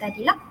saya cerita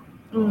tadi lah.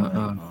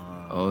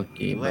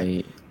 Okey,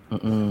 baik.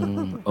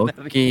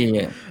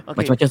 Okey.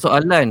 Macam-macam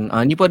soalan.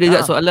 Ni pun ada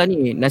juga soalan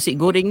ni. Nasi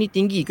goreng ni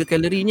tinggi ke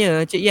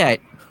kalorinya, Cik Yat?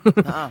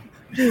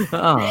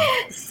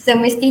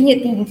 Semestinya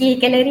tinggi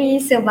kalori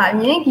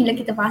sebabnya bila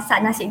kita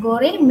masak nasi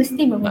goreng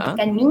mesti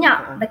menggunakan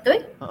minyak,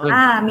 betul?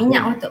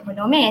 Minyak untuk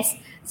menumis.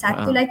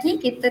 Satu lagi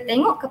kita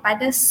tengok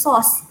kepada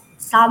sos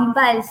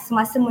sambal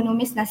semasa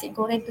menumis nasi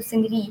goreng tu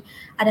sendiri.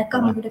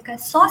 Adakah menggunakan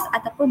sos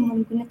ataupun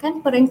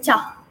menggunakan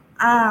perencah?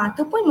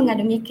 Tu pun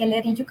mengandungi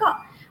kalori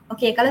juga.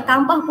 Okey, kalau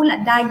tambah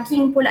pula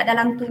daging pula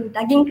dalam tu,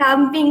 daging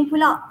kambing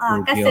pula,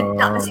 kan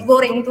sedap nasi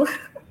goreng tu.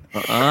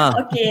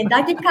 Okey,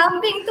 daging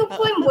kambing tu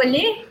pun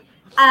boleh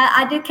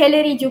ada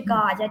kalori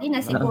juga. Jadi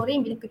nasi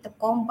goreng bila kita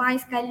combine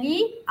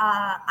sekali,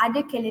 ada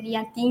kalori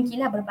yang tinggi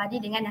lah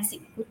berbanding dengan nasi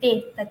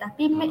putih.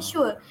 Tetapi make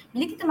sure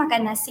bila kita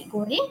makan nasi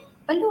goreng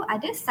perlu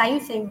ada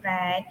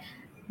sayur-sayuran.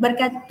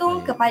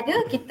 Bergantung kepada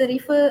kita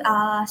refer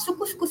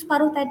suku-suku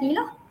separuh tadi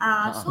lah.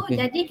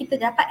 Jadi kita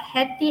dapat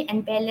healthy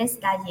and balanced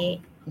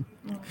diet.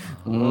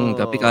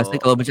 Tapi rasa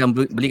kalau macam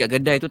beli kat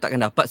kedai tu takkan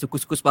dapat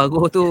suku-suku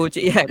separuh tu,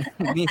 Cik Yan.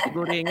 Ni nasi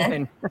goreng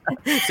kan.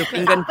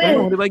 Sepinggan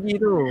penuh dia bagi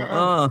tu.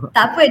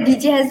 Tak apa,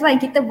 DJ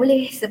Hazwan, kita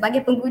boleh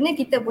sebagai pengguna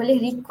kita boleh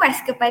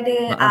request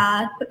kepada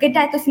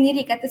kedai tu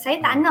sendiri, kata saya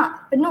tak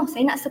nak penuh,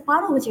 saya nak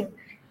separuh je.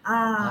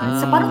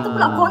 Separuh tu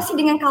pula kongsi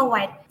dengan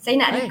kawan. Saya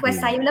nak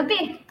request sayur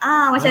lebih.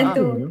 Macam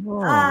tu.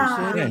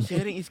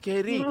 Sharing is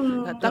caring.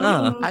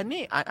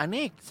 Tapi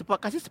aneh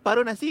kasih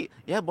separuh nasi.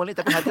 Ya boleh,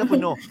 tapi harga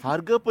penuh.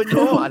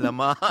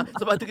 Alamak.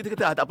 Sebab tu kita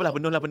kata tak apalah,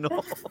 penuh.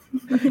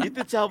 Itu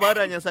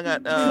cabaran yang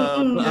sangat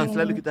yang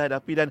selalu kita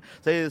hadapi. Dan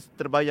saya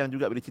terbayang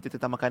juga bila cerita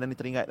tentang makanan ni,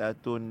 teringat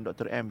Tun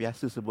Dr. M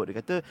biasa sebut.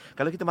 Dia kata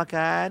kalau kita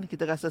makan,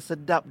 kita rasa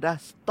sedap dah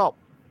stop.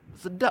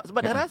 Sedap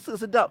sebab dah rasa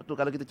sedap tu.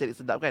 Kalau kita cari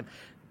sedap kan,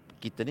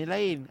 kita ni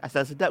lain.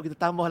 Asal sedap kita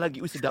tambah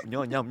lagi. Sedap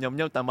nyam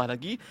tambah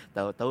lagi.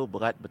 Tahu-tahu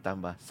berat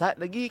bertambah. Saat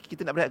lagi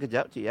kita nak berehat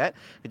kejap, Cik Yat.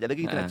 Kejap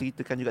lagi kita nak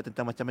ceritakan juga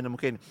tentang macam mana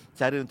mungkin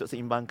cara untuk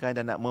seimbangkan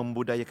dan nak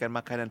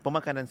membudayakan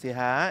pemakanan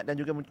sihat, dan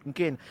juga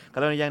mungkin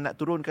kalau yang nak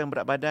turunkan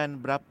berat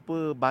badan,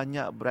 berapa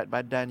banyak berat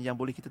badan yang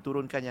boleh kita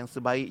turunkan yang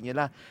sebaiknya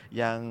lah,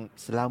 yang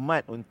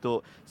selamat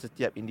untuk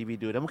setiap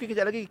individu. Dan mungkin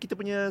kejap lagi kita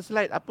punya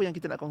slide apa yang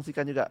kita nak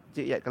kongsikan juga,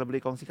 Cik Yat, kalau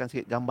boleh kongsikan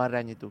sikit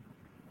gambarannya tu.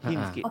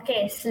 Sikit.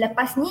 Okey,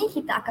 selepas ni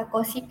kita akan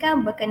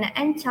kongsikan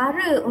berkenaan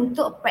cara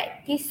untuk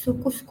praktis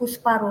suku-suku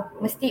separuh.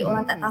 Mesti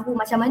orang tak tahu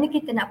macam mana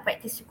kita nak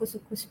praktis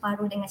suku-suku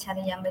separuh dengan cara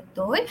yang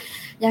betul.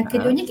 Yang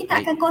keduanya kita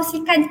akan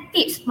kongsikan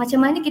tips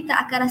macam mana kita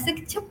akan rasa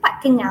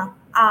cepat kenyang.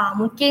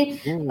 Mungkin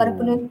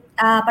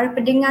para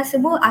pendengar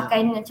semua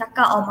akan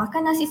cakap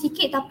makan nasi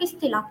sikit tapi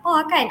still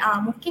lapar kan.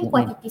 Mungkin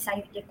kuantiti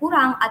sayur dia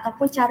kurang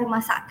ataupun cara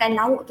masakkan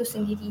lauk tu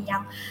sendiri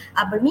yang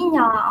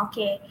berminyak.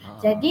 Okey.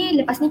 Jadi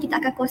lepas ni kita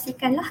akan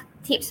kongsikanlah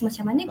tips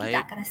macam mana kita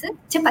akan rasa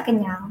cepat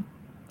kenyang.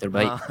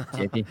 Terbaik.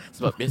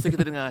 Sebab biasa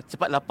kita dengar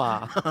cepat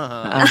lapar.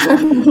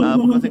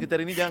 Perkongsian kita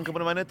hari ini jangan ke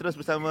mana-mana, terus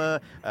bersama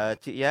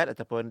Cik Yat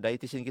ataupun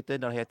dietitian kita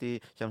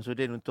Nurhayati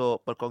Syamsuddin untuk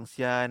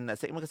perkongsian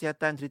segmen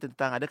kesihatan, cerita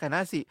tentang adakah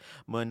nasi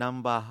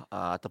menambah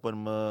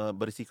ataupun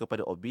berisiko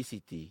pada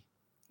obesiti.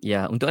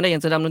 Ya, untuk anda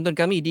yang sedang menonton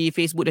kami di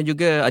Facebook dan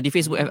juga di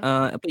Facebook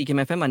IKIM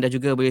FM, anda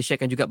juga boleh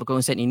sharekan juga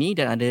perkongsian ini,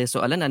 dan ada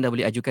soalan anda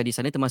boleh ajukan di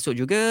sana, termasuk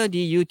juga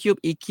di YouTube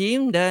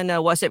IKIM, dan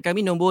WhatsApp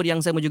kami nombor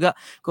yang sama juga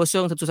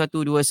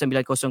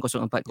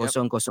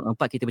 011290040004.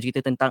 Kita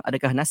bercerita tentang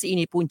adakah nasi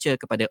ini punca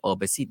kepada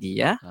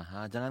obesiti ya.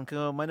 Jangan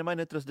ke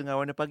mana-mana, terus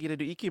dengar Warna Pagi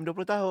Radio IKIM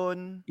 20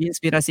 tahun.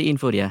 Inspirasi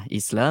Inforia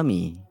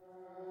Islami.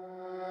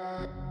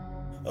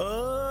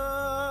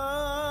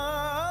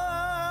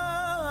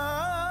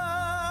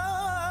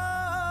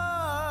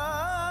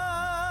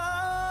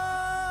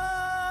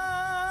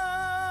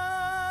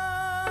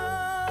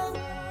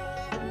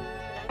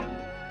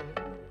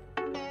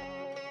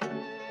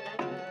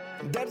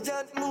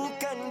 Darjatmu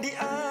kan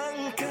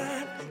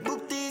diangkat,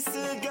 bukti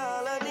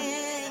segala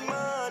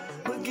nikmat,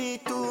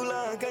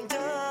 begitulah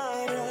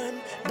ganjaran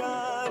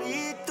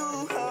dari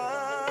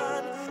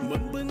Tuhan.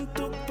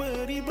 Membentuk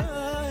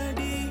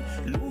peribadi,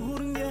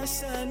 luhurnya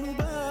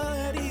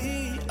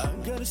sanubari,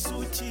 agar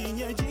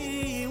sucinya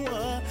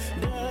jiwa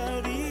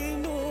dari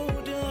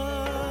muda.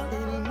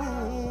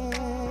 Ilmu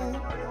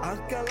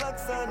akal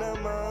laksana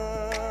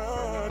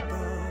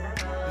mata,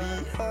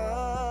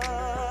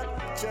 lihat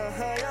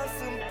cahaya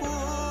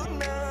sempurna.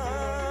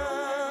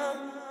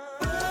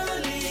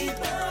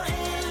 Pelita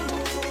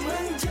ilmu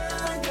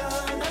menjaga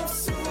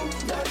nafsu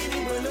dari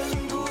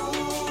dibelenggu,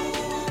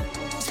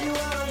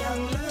 jiwa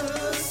yang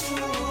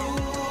lesu.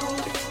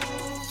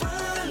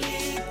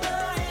 Pelita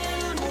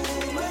ilmu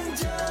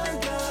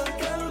menjaga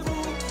kalbu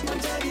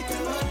menjadi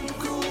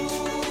temanku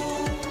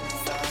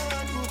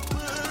saat ku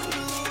perlu.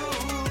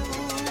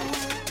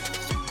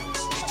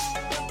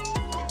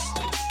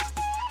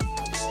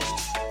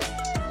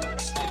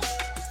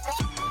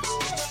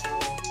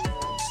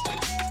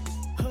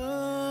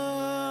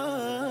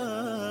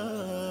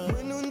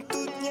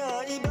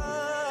 Menuntutnya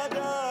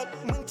ibadat,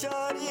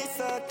 mencari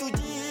satu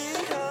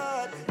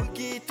jihad,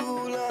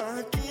 begitulah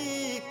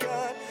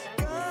hakikat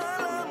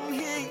kalam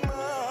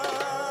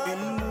hikmah.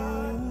 Ilmu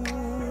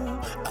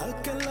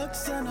akan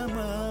laksana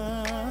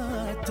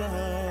mata,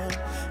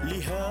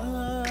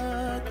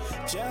 lihat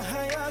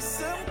cahaya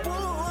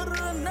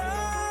sempurna.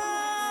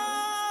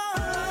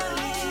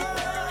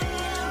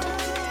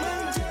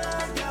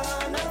 Menjaga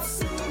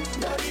nafsu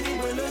dari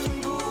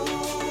dibelenggu,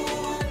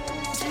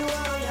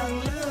 jiwa yang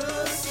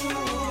lesu.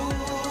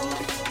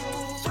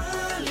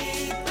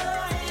 Pelita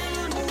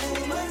ilmu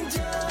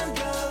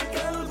menjaga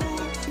kalbu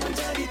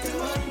menjadi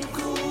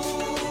temanku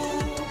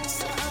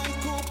saat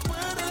ku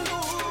perlu.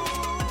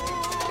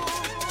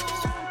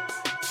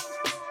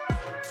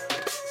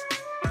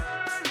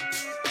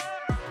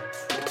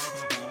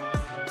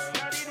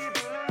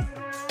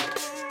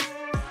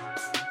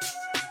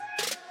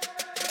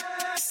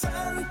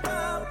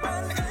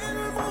 Santapan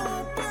ilmu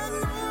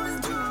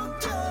penunjuk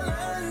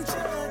jalan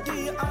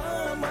jadi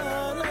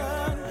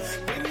amalan,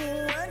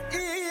 penguat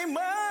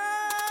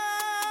iman.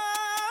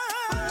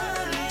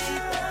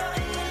 Pelita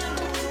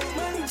ilmu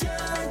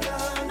menjaga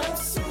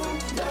nafsu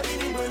dari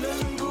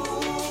dibelenggu,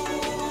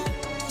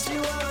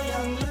 jiwa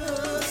yang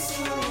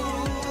lesu.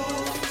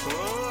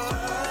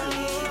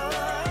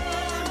 Pelita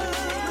ilmu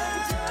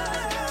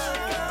menjaga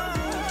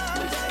kalbu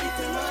menjadi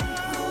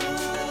temanku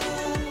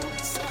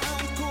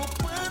saat ku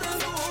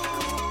perlu.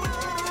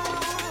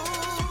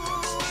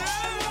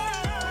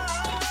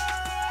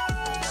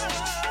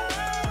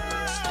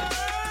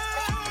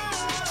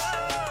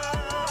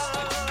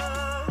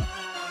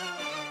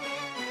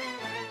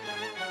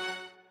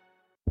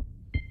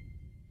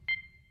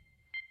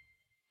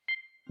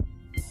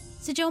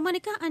 Sejauh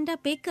manakah anda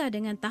peka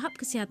dengan tahap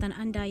kesihatan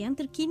anda yang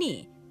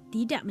terkini?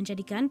 tidak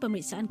menjadikan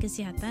pemeriksaan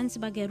kesihatan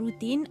sebagai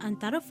rutin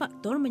antara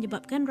faktor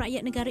menyebabkan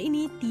rakyat negara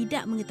ini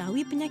tidak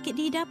mengetahui penyakit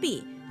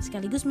dihidapi,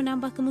 sekaligus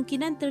menambah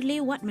kemungkinan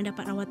terlewat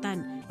mendapat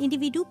rawatan.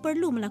 Individu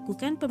perlu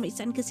melakukan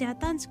pemeriksaan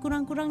kesihatan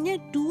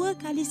sekurang-kurangnya 2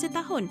 kali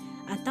setahun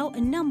atau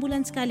 6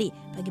 bulan sekali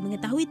bagi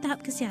mengetahui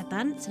tahap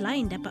kesihatan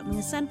selain dapat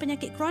mengesan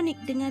penyakit kronik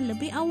dengan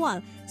lebih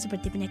awal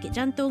seperti penyakit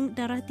jantung,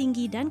 darah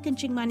tinggi dan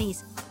kencing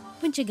manis.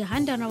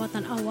 Pencegahan dan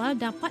rawatan awal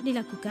dapat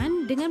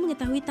dilakukan dengan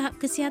mengetahui tahap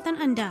kesihatan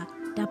anda.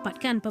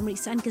 Dapatkan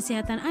pemeriksaan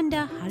kesihatan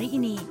anda hari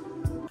ini.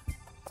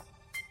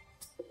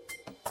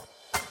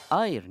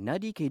 Air,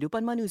 nadi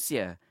kehidupan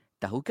manusia.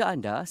 Tahukah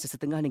anda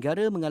sesetengah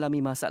negara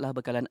mengalami masalah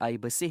bekalan air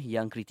bersih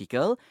yang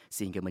kritikal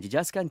sehingga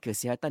menjejaskan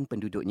kesihatan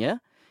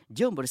penduduknya?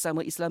 Jom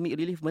bersama Islamic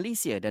Relief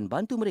Malaysia dan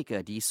bantu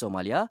mereka di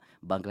Somalia,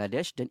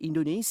 Bangladesh dan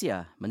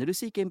Indonesia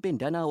menerusi kempen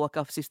dana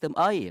wakaf sistem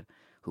air.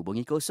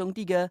 Hubungi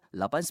 03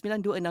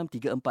 8926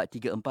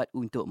 3434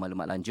 untuk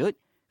maklumat lanjut.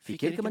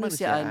 Fikir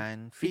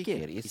kemanusiaan,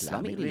 fikir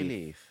Islamic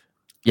Relief.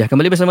 Ya,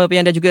 kembali bersama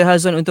Pian dan juga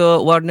Hazwan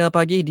untuk Warna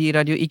Pagi di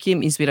Radio IKIM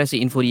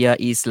Inspirasi Inforia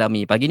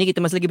Islami. Pagi ni kita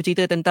masih lagi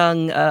bercerita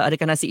tentang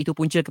adakah nasi itu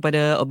punca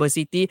kepada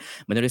obesiti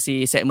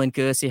menerusi segmen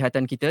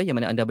kesihatan kita yang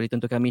mana anda boleh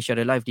tonton kami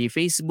secara live di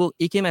Facebook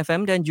IKIM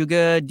FM dan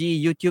juga di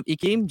YouTube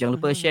IKIM. Jangan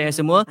lupa share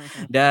semua.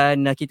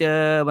 Dan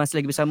kita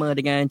masih lagi bersama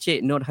dengan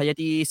Cik Nur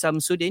Hayati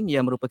Samsudin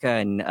yang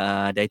merupakan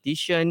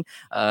dietitian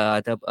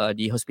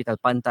di Hospital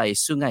Pantai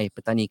Sungai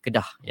Petani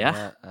Kedah.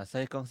 Ya.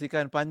 Saya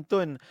kongsikan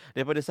pantun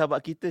daripada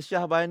sahabat kita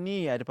Syah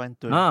Bani. Ada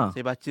pantun.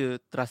 Saya baca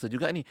terasa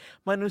juga ni.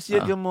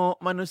 Manusia gemuk,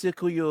 manusia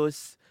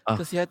kuyus.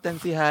 Kesihatan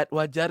sihat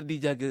wajar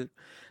dijaga.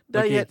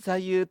 Diet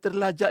saya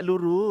terlajak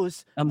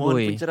lurus.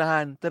 Mohon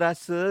pencerahan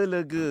terasa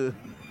lega.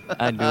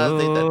 Aduh.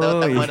 Saya tak tahu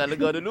tak mahu nak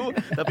lega dulu.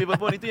 Tapi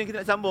apa-apa itu yang kita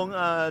nak sambung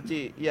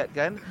Cik Iyad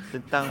kan.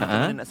 Tentang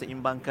bagaimana nak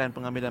seimbangkan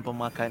pengambilan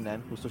pemakanan.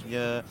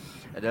 Khususnya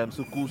dalam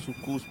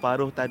suku-suku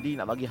separuh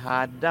tadi. Nak bagi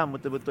hadam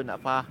betul-betul.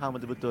 Nak faham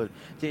betul-betul.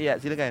 Cik Iyad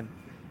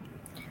silakan.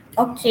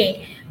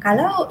 Okey,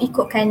 kalau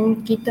ikutkan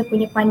kita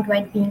punya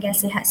panduan pinggan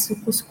sihat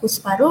suku-suku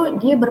separuh,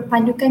 dia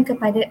berpandukan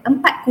kepada 4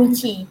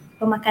 kunci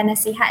pemakanan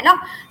sihat lah.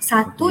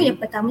 Satu yang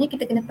pertamanya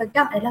kita kena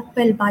pegang adalah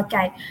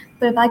pelbagai.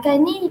 Pelbagai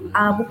ni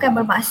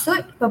bukan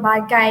bermaksud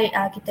pelbagai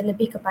kita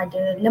lebih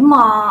kepada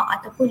lemak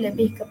ataupun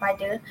lebih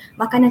kepada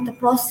makanan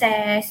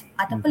terproses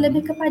ataupun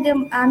lebih kepada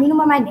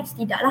minuman manis.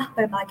 Tidaklah,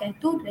 pelbagai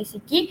tu dari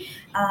segi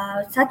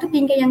satu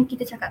pinggan yang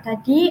kita cakap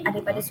tadi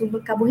daripada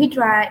sumber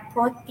karbohidrat,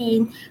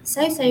 protein,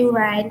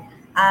 sayur-sayuran,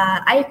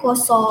 air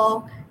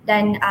kosong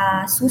dan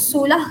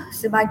susu lah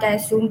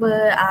sebagai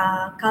sumber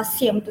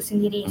kalsium tu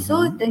sendiri.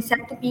 So dari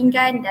satu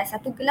pinggan dan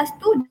satu gelas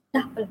tu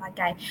dah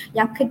pelbagai.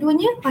 Yang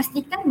keduanya,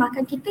 pastikan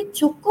makan kita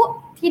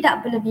cukup,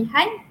 tidak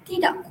berlebihan,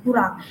 tidak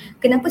kurang.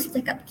 Kenapa saya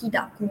cakap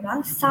tidak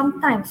kurang?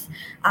 Sometimes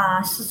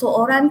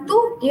seseorang tu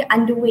dia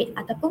underweight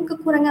ataupun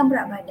kekurangan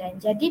berat badan.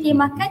 Jadi dia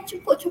makan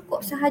cukup-cukup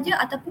sahaja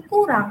ataupun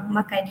kurang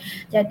makan.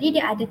 Jadi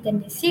dia ada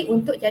tendensi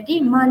untuk jadi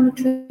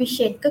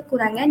malnutrition,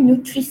 kekurangan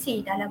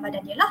nutrisi dalam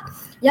badan dia lah.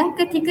 Yang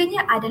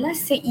ketiganya adalah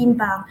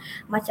seimbang.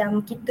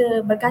 Macam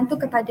kita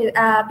bergantung kepada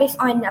based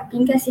on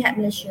pinggan sihat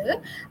Malaysia,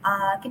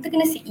 kita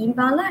kena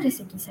seimbang lah dari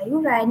segi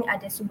sayuran,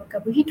 ada sumber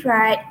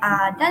karbohidrat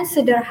dan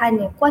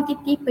sederhana.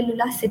 Kuantiti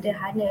perlulah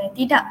sederhana,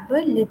 tidak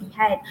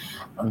berlebihan.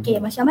 Okey,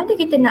 macam mana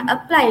kita nak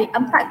apply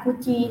 4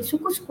 kunci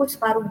suku-suku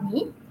separuh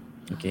ni?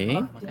 Okey.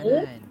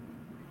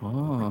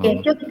 Okey,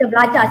 jom kita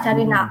belajar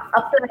cara nak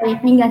apply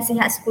pinggan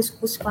sihat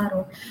suku-suku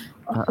separuh.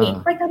 Okey,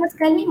 pertama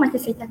sekali macam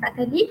saya cakap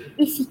tadi,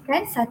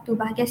 isikan satu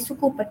bahagian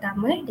suku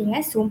pertama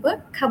dengan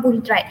sumber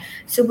karbohidrat.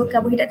 Sumber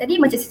karbohidrat tadi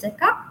macam saya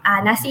cakap,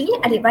 nasi ni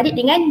adik-beradik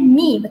dengan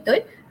mi,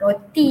 betul?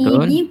 Roti,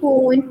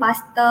 bihun,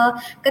 pasta.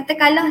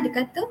 Katakanlah dia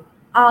kata,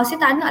 saya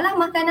tak naklah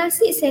makan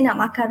nasi, saya nak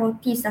makan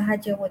roti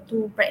sahaja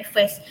waktu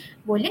breakfast.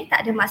 Boleh,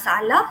 tak ada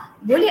masalah.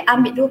 Boleh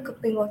ambil 2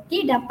 keping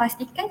roti dan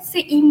pastikan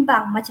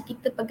seimbang. Macam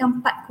kita pegang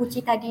 4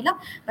 kunci tadi lah.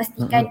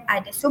 Pastikan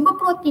ada sumber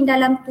protein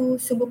dalam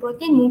tu. Sumber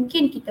protein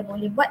mungkin kita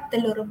boleh buat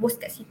telur rebus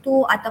kat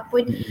situ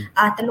ataupun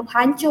telur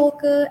hancur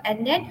ke.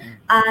 And then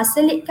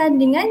selitkan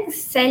dengan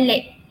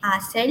salad.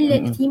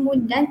 Salad,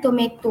 timun dan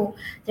tomato.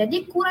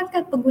 Jadi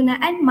kurangkan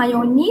penggunaan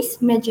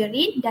mayonis,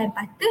 margarine dan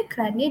butter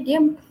kerana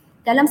dia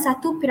dalam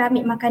satu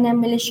piramid makanan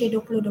Malaysia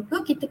 2020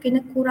 kita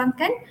kena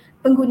kurangkan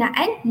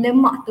penggunaan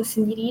lemak tu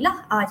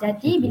sendirilah.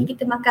 Jadi bila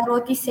kita makan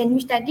roti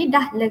sandwich tadi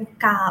dah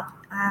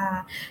lengkap.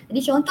 Jadi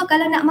contoh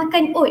kalau nak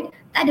makan oat,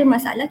 tak ada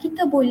masalah,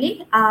 kita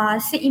boleh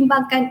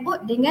seimbangkan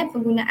oat dengan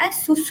penggunaan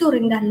susu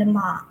rendah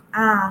lemak.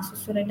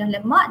 Susu rendah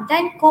lemak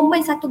dan combine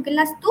satu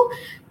gelas tu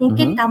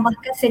mungkin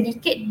tambahkan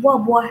sedikit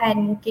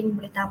buah-buahan, mungkin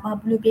boleh tambah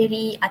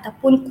blueberry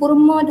ataupun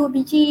kurma 2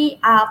 biji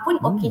pun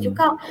okey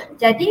juga.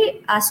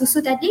 Jadi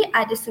susu tadi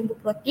ada sumber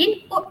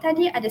protein, oat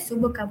tadi ada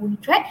sumber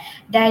karbohidrat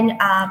dan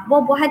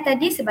buah-buahan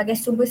tadi sebagai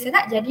sumber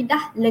serat, jadi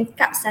dah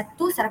lengkap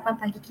satu sarapan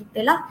pagi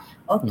kita lah.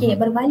 Okey,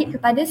 berbalik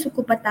kepada suku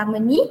pertama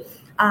ni.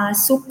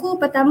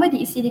 Suku pertama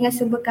diisi dengan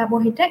sumber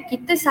karbohidrat,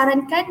 kita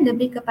sarankan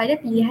lebih kepada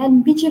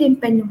pilihan biji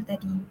rempeyek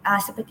tadi.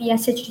 Seperti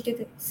yang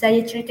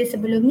saya cerita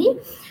sebelum ni,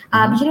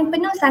 biji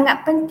rempeyek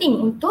sangat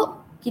penting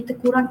untuk kita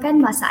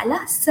kurangkan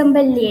masalah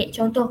sembelit.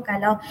 Contoh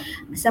kalau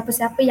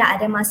siapa-siapa yang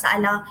ada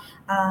masalah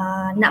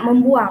nak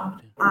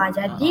membuang,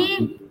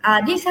 jadi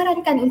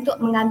disarankan untuk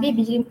mengambil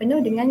bijirin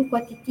penuh dengan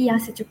kuantiti yang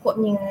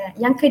secukupnya.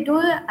 Yang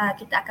kedua,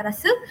 kita akan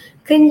rasa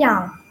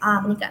kenyang,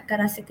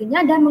 meningkatkan rasa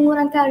kenyang dan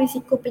mengurangkan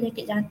risiko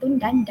penyakit jantung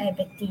dan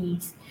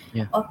diabetes.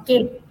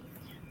 Okey.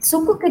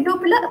 Suku kedua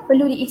pula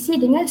perlu diisi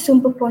dengan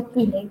sumber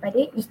protein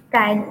daripada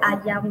ikan,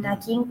 ayam,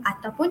 daging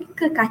ataupun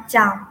ke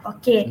kacang.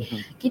 Okey,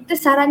 kita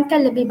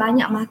sarankan lebih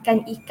banyak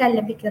makan ikan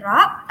lebih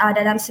kerap,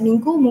 dalam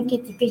seminggu mungkin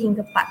 3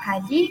 hingga 4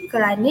 kali,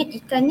 kerana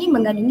ikan ni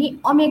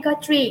mengandungi omega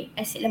 3,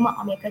 asid lemak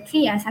omega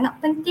 3 yang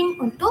sangat penting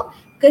untuk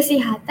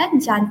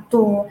kesihatan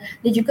jantung.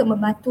 Dia juga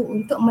membantu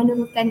untuk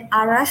menurunkan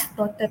aras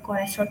total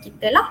kolesterol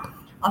kita lah.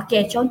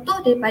 Okey,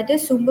 contoh daripada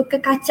sumber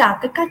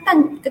kekacang.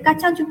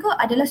 Kekacang juga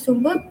adalah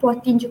sumber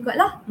protein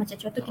jugalah. Macam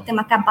contoh kita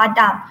makan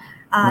badam.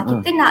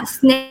 Kita nak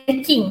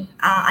snacking,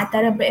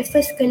 antara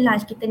breakfast ke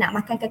lunch kita nak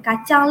makan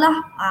kekacang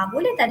lah.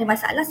 Boleh, tak ada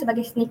masalah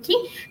sebagai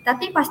snacking,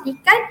 tapi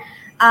pastikan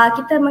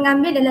kita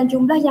mengambil dalam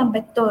jumlah yang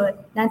betul.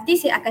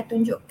 Nanti saya akan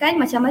tunjukkan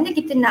macam mana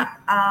kita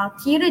nak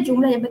kira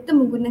jumlah yang betul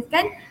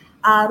menggunakan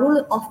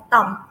rule of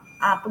thumb.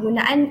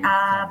 Penggunaan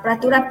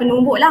peraturan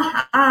penumbuk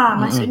lah.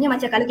 Maksudnya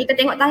macam kalau kita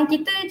tengok tangan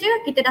kita je,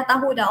 kita dah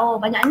tahu dah,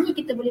 oh banyak ni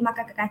kita boleh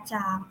makan ke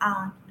kacang.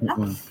 Itulah.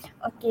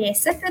 Okey,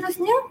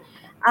 seterusnya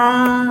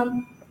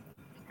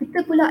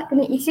kita pula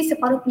kena isi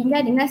separuh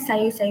pinggan dengan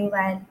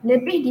sayur-sayuran.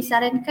 Lebih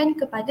disarankan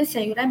kepada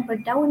sayuran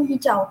berdaun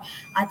hijau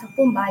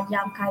ataupun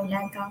bayam,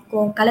 kailan,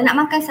 kangkung. Kalau nak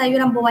makan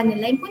sayuran berwarna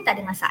lain pun tak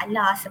ada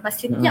masalah, sebab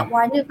setiap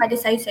warna pada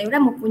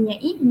sayur-sayuran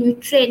mempunyai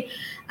nutrien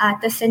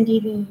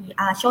tersendiri.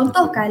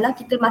 Contoh kalau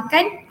kita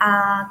makan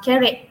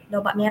carrot,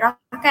 lobak merah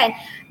kan,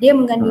 dia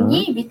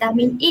mengandungi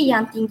vitamin E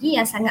yang tinggi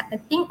yang sangat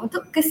penting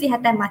untuk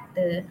kesihatan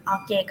mata.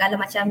 Okey,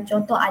 kalau macam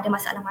contoh ada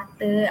masalah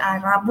mata,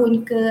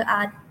 rabun ke,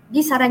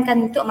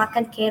 disarankan untuk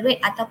makan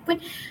carrot ataupun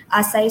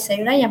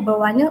sayur-sayuran yang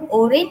berwarna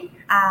oren.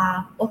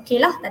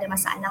 Okeylah, tak ada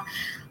masalah.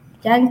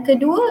 Dan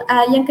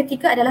yang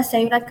ketiga adalah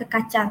sayuran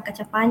kekacang,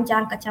 kacang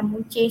panjang, kacang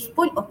buncis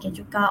pun okey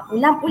juga.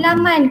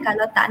 Ulam-ulaman,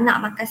 kalau tak nak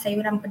makan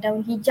sayuran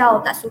berdaun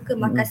hijau, tak suka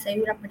makan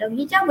sayuran berdaun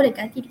hijau, boleh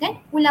ganti dengan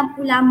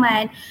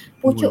ulam-ulaman,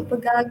 pucuk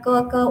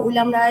pegaga ke,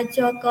 ulam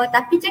raja ke,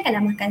 tapi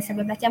janganlah makan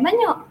sambal belacan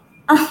banyak.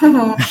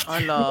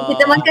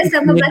 Kita makan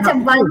sambal belacan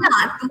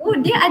banyak tu,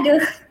 dia ada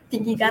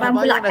tinggi garam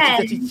pula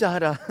kan. Cicah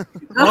dah.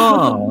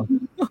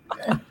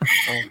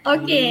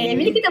 Okey,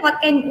 bila kita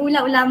makan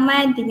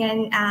ulam-ulaman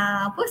dengan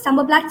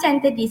sambal belacan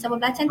tadi.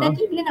 Sambal belacan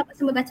tadi bila nak buat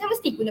sambal belacan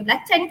mesti guna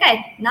belacan kan.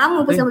 Nama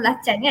pun sambal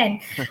belacan kan.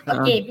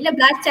 Okey, bila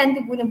belacan tu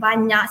guna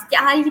banyak,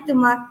 setiap hari kita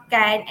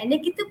makan, and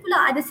then kita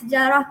pula ada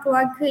sejarah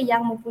keluarga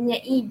yang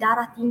mempunyai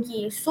darah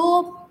tinggi.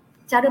 So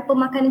cara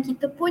pemakanan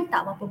kita pun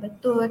tak berapa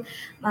betul.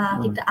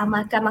 Kita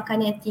amalkan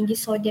makanan yang tinggi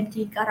sodium,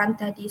 tinggi garam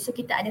tadi. So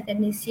kita ada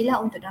tendensi lah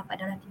untuk dapat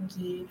darah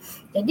tinggi.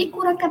 Jadi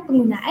kurangkan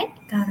penggunaan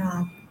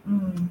garam.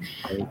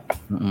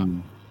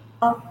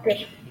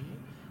 Okey.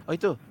 Oh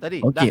itu tadi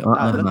Okey,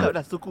 dah lengkap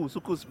dah suku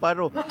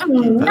separuh.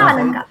 Dah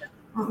lengkap.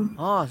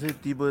 Saya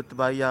tiba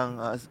terbayang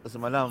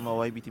semalam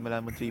YB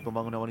Timbalan Menteri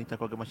Pembangunan Wanita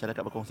Keluarga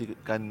Masyarakat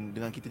berkongsikan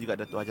dengan kita juga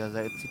Datuk Hajar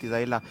Siti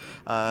Zailah.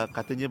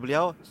 Katanya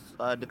beliau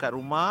dekat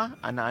rumah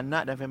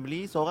anak-anak dan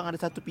family seorang ada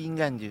satu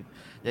pinggan je.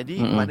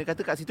 Jadi mana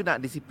kata kat situ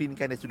nak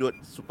disiplinkan dari sudut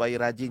supaya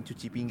rajin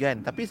cuci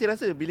pinggan. Tapi saya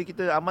rasa bila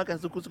kita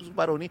amalkan suku-suku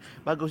separuh ni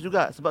bagus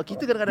juga, sebab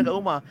kita kadang-kadang kat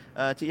rumah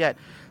Cik Yat,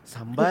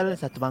 sambal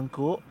satu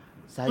mangkuk,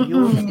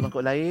 sayur satu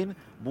mangkuk lain,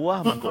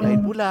 buah mangkuk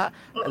lain pula,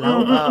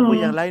 lauk apa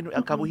yang lain,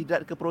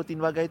 karbohidrat ke protein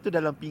bagai itu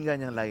dalam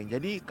pinggan yang lain.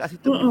 Jadi kat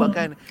situ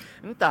menyebabkan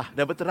entah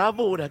dah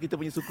berterabur dah kita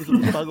punya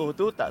suku-suku separuh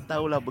tu, tak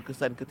tahulah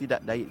berkesan ke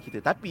tidak diet kita.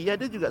 Tapi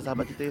ada juga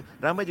sahabat kita,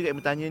 ramai juga yang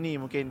bertanya ni,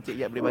 mungkin Cik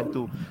Yat boleh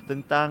bantu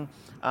tentang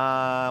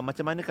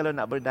macam mana kalau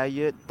nak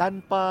berdiet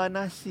tanpa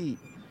nasi.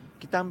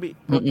 Kita ambil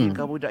protein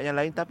karbohidrat yang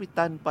lain tapi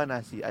tanpa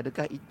nasi.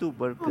 Adakah itu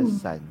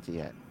berkesan Cik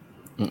Yat?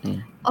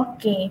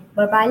 Okey,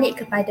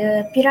 berbalik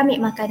kepada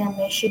piramid makanan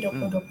Malaysia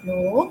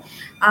 2020,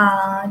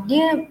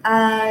 dia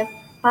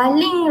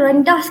paling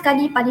rendah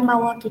sekali, paling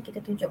bawah. Okay, kita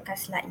tunjukkan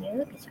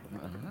slide-nya.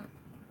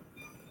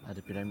 Ada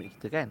piramid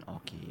kita kan?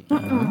 Okey.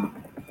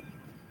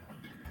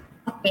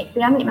 Okey,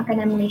 piramid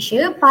makanan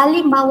Malaysia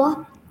paling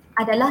bawah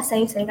adalah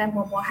sayur-sayuran,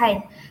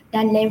 buah-buahan,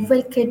 dan level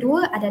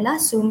kedua adalah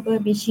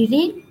sumber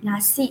bijirin,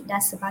 nasi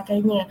dan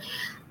sebagainya.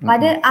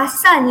 Pada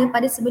asalnya,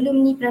 pada sebelum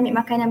ni piramid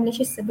makanan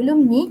Malaysia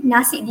sebelum ni,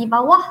 nasi di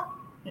bawah,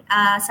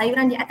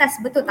 sayuran di atas,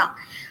 betul tak?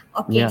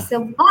 Okey,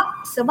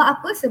 sebab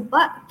apa?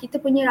 Sebab kita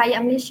punya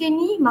rakyat Malaysia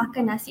ni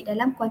makan nasi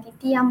dalam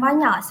kuantiti yang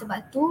banyak.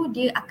 Sebab tu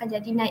dia akan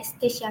jadi naik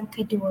stage yang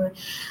kedua.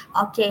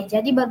 Okey,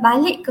 jadi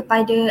berbalik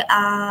kepada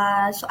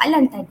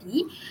soalan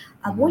tadi,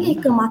 boleh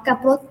ke makan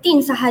protein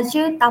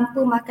sahaja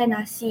tanpa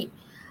makan nasi?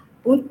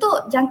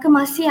 Untuk jangka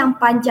masa yang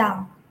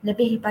panjang,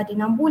 lebih daripada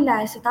 6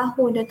 bulan,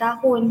 setahun, 2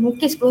 tahun,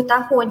 mungkin 10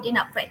 tahun dia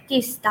nak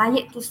praktis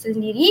diet tu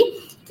sendiri,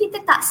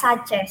 kita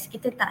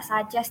tak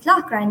suggest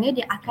lah kerana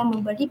dia akan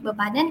memberi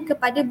bebanan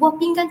kepada buah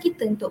pinggang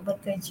kita untuk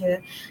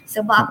bekerja.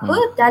 Sebab apa?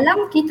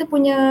 Dalam kita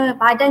punya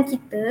badan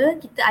kita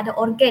ada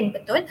organ,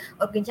 betul?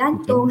 Organ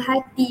jantung,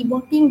 hati,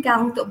 buah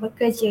pinggang untuk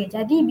bekerja.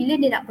 Jadi bila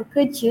dia nak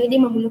bekerja, dia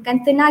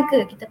memerlukan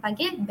tenaga. Kita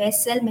panggil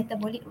basal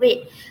metabolic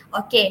rate.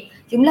 Okey,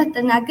 jumlah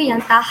tenaga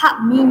yang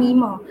tahap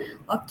minimum.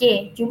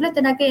 Okey, jumlah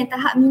tenaga yang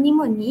tahap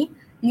minimum ni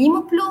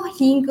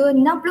 50 hingga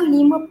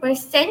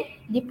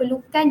 65%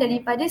 diperlukan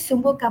daripada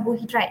sumber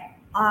karbohidrat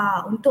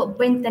untuk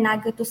burn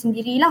tenaga tu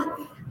sendirilah.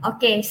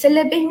 Okey,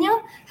 selebihnya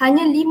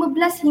hanya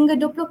 15 hingga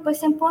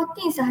 20%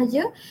 protein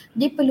sahaja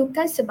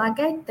diperlukan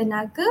sebagai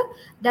tenaga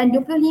dan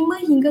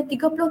 25 hingga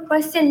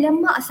 30%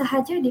 lemak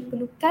sahaja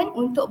diperlukan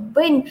untuk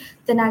burn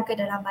tenaga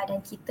dalam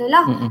badan kita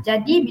lah.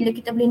 Jadi bila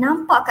kita boleh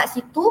nampak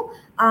kat situ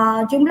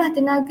jumlah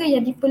tenaga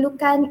yang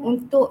diperlukan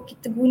untuk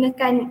kita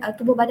gunakan,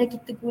 tubuh badan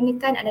kita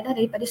gunakan adalah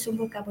daripada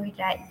sumber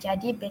karbohidrat.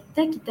 Jadi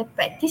better kita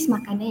praktis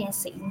makanan yang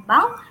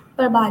seimbang,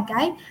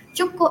 pelbagai,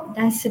 cukup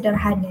dan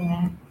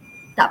sederhana.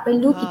 Tak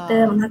perlu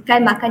kita makan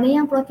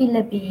makanan yang protein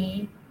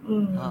lebih.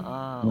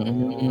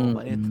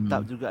 Maknanya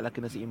tetap jugalah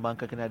kena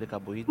seimbangkan, kena ada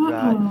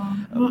karbohidrat,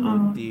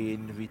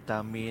 protein,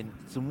 vitamin.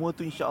 Semua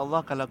tu insya-Allah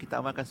kalau kita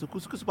amalkan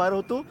suku-suku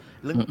separuh tu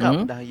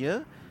lengkap dah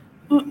ya.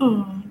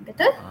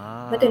 Betul?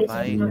 Betul.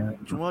 Baik.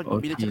 Cuma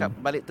bila cakap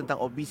balik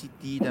tentang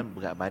obesiti dan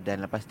berat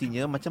badan lah,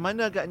 pastinya macam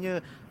mana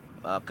agaknya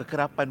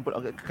kekerapan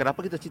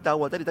kita cerita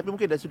awal tadi, tapi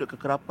mungkin dari sudut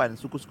kekerapan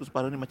suku-suku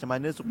separuh ni macam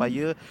mana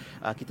supaya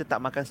kita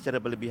tak makan secara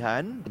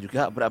berlebihan,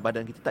 juga berat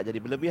badan kita tak jadi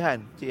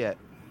berlebihan, Cik ya?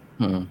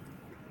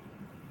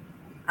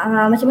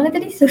 Macam mana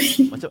tadi?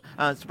 Sorry. Macam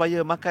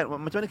supaya makan,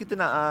 macam mana kita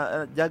nak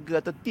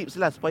jaga atau tips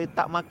lah supaya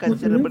tak makan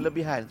secara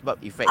berlebihan, sebab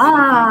efek dia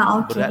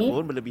nanti berat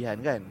pun berlebihan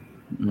kan.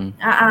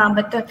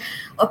 Betul.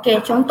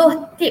 Okey,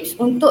 contoh tips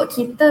untuk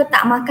kita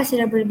tak makan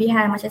secara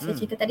berlebihan. Macam saya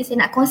cerita tadi,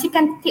 saya nak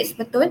kongsikan tips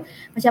betul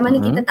macam mana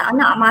kita tak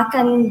nak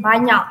makan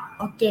banyak.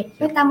 Okey,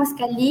 pertama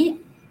sekali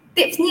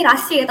tips ni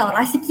rahsia tau,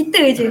 rahsia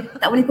kita je.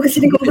 Tak boleh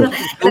kongsi dengan orang.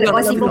 Kalau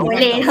kongsi pun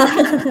boleh.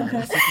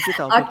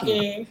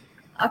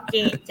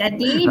 Okey,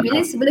 jadi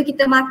sebelum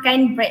kita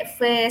makan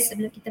breakfast,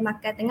 sebelum kita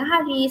makan tengah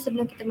hari,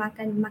 sebelum kita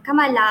makan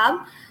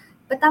malam,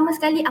 pertama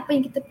sekali apa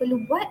yang kita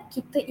perlu buat,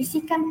 kita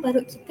isikan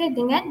perut kita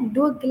dengan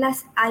 2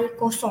 gelas air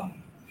kosong.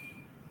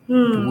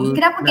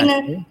 Kenapa kena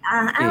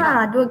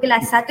 2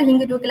 gelas, 1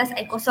 hingga 2 gelas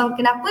air kosong.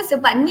 Kenapa?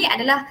 Sebab ni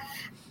adalah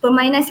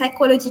permainan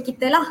psikologi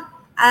kita lah.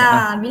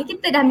 Bila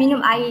kita dah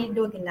minum air 2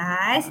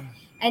 gelas,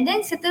 and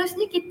then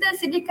seterusnya kita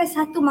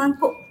sediakan 1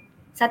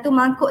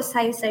 mangkuk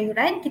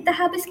sayur-sayuran. Kita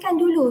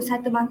habiskan dulu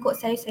 1 mangkuk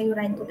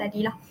sayur-sayuran tu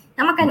tadilah.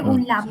 Nak makan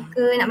ulam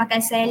ke, nak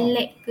makan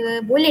salad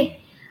ke, boleh.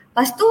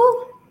 Lepas tu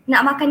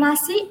nak makan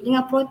nasi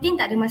dengan protein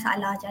tak ada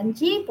masalah.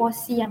 Janji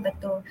porsi yang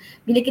betul.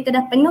 Bila kita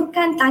dah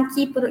penuhkan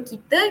tangki perut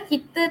kita,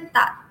 kita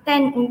tak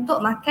tend untuk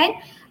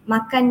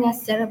makan yang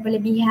secara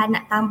berlebihan,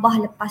 nak tambah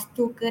lepas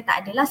tu ke,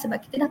 tak adalah, sebab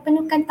kita dah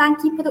penuhkan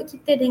tangki perut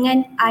kita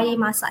dengan air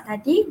masak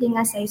tadi,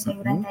 dengan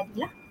sayur-sayuran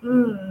tadilah.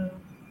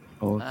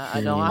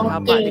 Ada orang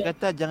habaq dia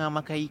kata jangan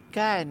makan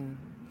ikan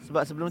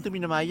sebab sebelum tu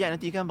minum air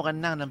nanti ikan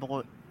berenang dalam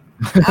perut.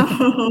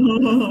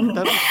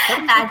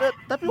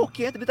 tapi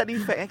okey, tapi tak ada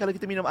efek kalau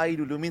kita minum air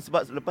dulu.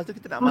 Sebab lepas tu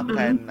kita nak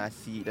makan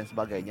nasi dan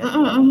sebagainya.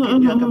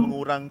 Mungkin dia akan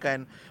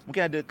mengurangkan,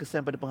 mungkin ada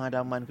kesan pada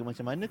penghadaman ke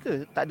macam mana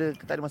ke? Tak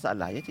ada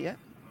masalah ya Cik ya?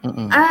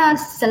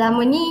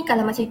 Selama ni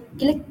kalau macam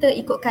kita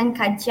ikutkan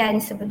kajian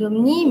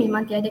sebelum ni,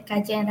 memang tiada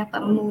kajian yang dapat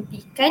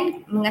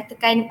membuktikan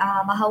mengatakan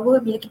bahawa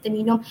bila kita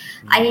minum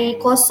air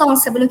kosong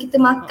sebelum kita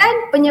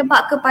makan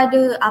penyebab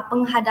kepada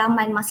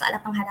masalah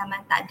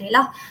penghadaman, tak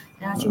adalah.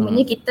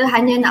 Cumanya kita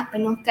hanya nak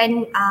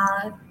penuhkan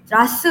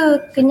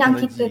rasa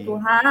kenyang kita tu.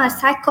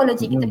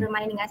 Psikologi, kita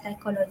bermain dengan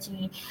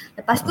psikologi.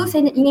 Lepas tu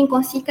saya ingin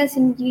kongsikan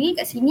sendiri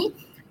kat sini,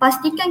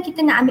 pastikan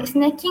kita nak ambil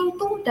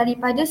snacking tu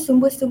daripada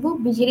sumber-sumber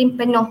berjirim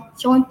penuh.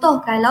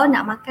 Contoh kalau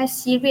nak makan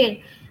cereal,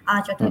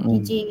 contoh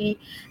DJ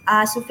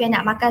Sufian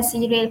nak makan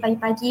cereal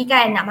pagi-pagi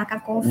kan, nak makan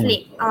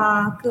cornflake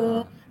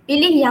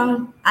pilih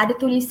yang ada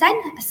tulisan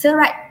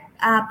serat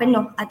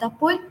penuh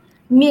ataupun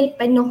meal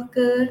penuh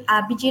ke,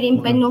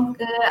 berjirim penuh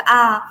ke.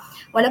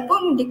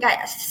 Walaupun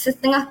dekat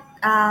setengah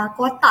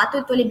kotak tu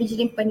tulis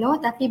berjirim penuh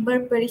tapi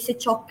berperisa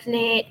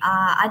coklat,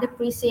 ada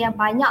perisa yang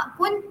banyak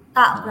pun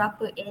tak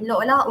berapa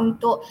elok lah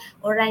untuk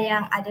orang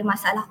yang ada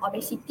masalah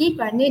obesiti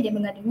kerana dia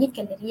mengandungi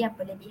kalori yang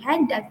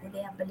berlebihan dan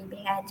gula yang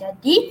berlebihan.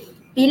 Jadi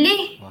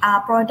pilih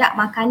produk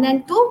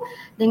makanan tu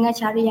dengan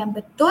cara yang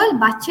betul,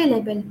 baca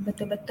label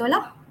betul-betul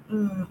lah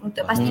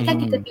untuk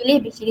pastikan kita pilih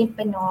berjirim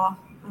penuh.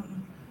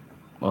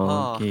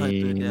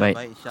 Okey,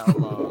 baik.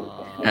 InsyaAllah.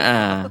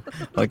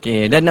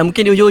 Okey, dan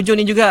mungkin di hujung-hujung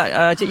ni juga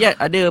Cik Yat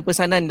ada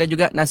pesanan dan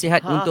juga nasihat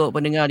untuk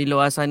pendengar di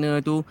luar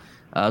sana tu,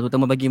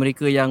 terutama bagi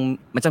mereka yang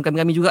macam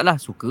kami jugalah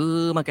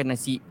suka makan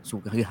nasi,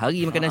 suka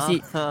hari-hari makan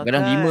nasi,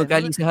 kadang 5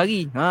 kali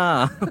sehari.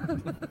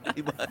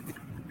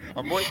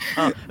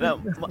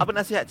 Apa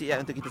nasihat Cik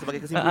Yat untuk kita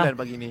sebagai kesimpulan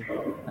pagi ni?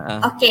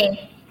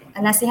 Okey.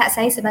 nasihat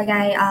saya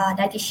sebagai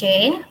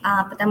dietitian,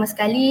 pertama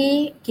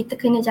sekali kita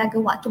kena jaga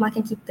waktu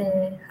makan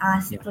kita.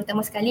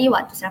 Terutama sekali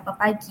waktu sarapan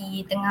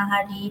pagi, tengah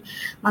hari,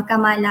 makan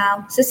malam.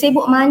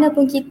 Sesibuk mana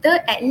pun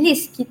kita, at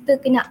least kita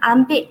kena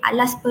ambil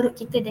alas perut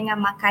kita dengan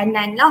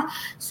makanan lah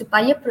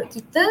supaya perut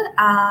kita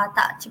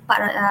tak cepat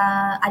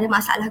ada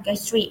masalah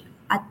gastrik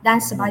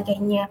dan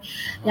sebagainya.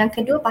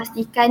 Yang kedua,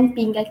 pastikan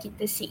pinggan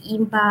kita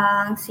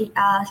seimbang,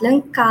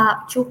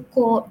 lengkap,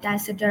 cukup dan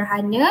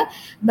sederhana,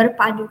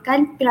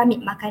 berpandukan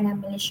piramid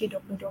makanan Malaysia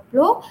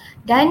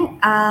 2020 dan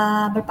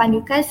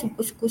berpandukan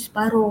suku-suku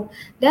separuh.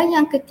 Dan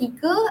yang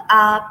ketiga,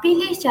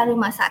 pilih cara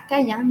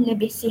masakan yang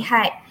lebih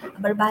sihat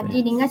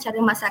berbanding dengan cara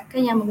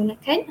masakan yang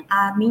menggunakan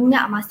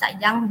minyak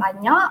masak yang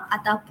banyak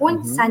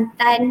ataupun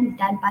santan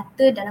dan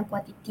butter dalam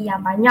kuantiti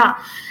yang banyak.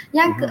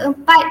 Yang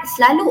keempat,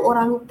 selalu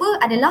orang lupa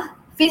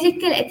adalah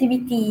physical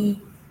activity.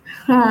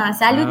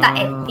 Selalu tak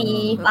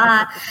aktif.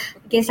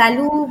 Okay,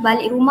 selalu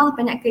balik rumah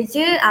penat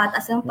kerja,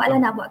 tak sempat lah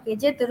nak buat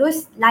kerja,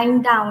 terus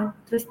lying down,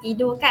 terus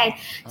tidur kan.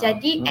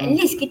 Jadi at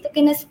least kita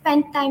kena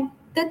spend time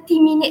 30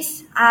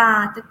 minutes,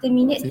 30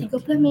 minutes, 30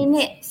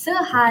 minit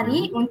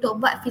sehari untuk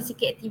buat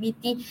physical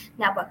activity.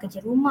 Nak buat kerja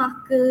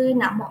rumah ke,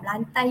 nak mop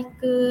lantai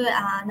ke,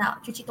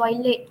 nak cuci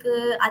toilet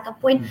ke,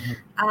 ataupun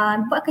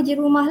buat kerja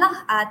rumah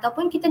lah,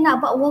 ataupun kita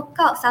nak buat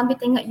workout sambil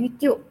tengok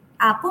YouTube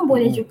pun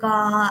boleh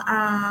juga.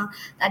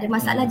 Tak ada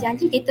masalah.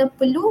 Janji kita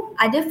perlu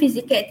ada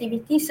physical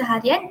activity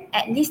seharian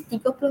at least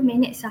 30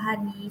 minit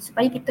sehari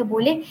supaya kita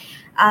boleh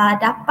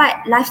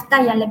dapat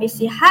lifestyle yang lebih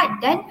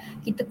sihat dan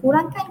kita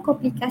kurangkan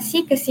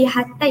komplikasi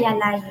kesihatan yang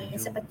lain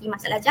seperti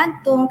masalah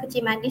jantung,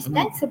 kencing manis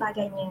dan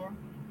sebagainya.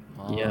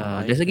 Ya,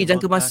 dari segi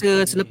jangka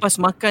masa selepas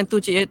makan tu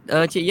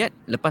Cik Yat,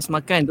 lepas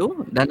makan tu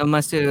dalam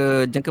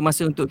jangka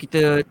masa untuk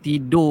kita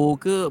tidur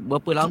ke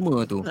berapa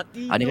lama tu?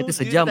 Ada kata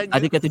sejam,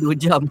 ada kata 2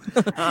 jam.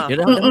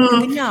 Dia dah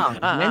kenyang,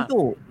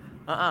 ngantuk.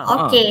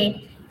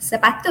 Okey.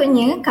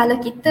 Sepatutnya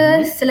kalau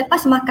kita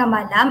selepas makan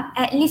malam,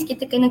 at least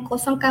kita kena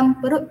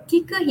kosongkan perut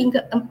 3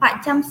 hingga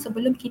 4 jam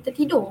sebelum kita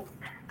tidur.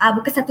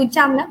 Bukan 1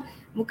 jam lah.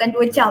 Bukan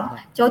 2 jam.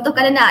 Contoh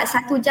kalau nak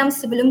 1 jam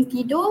sebelum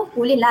tidur,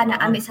 bolehlah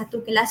nak ambil 1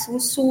 gelas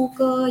susu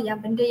ke,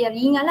 yang benda yang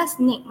ringan lah,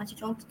 snack. Macam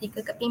contoh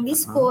 3 keping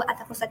biskut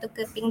ataupun 1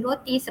 keping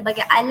roti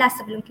sebagai alas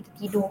sebelum kita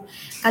tidur.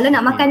 Kalau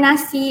nak makan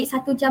nasi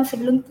 1 jam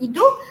sebelum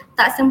tidur,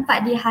 tak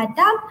sempat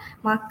dihadam,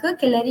 maka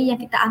kalori yang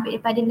kita ambil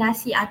daripada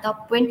nasi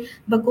ataupun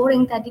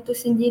bergoreng tadi tu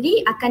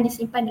sendiri akan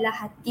disimpan dalam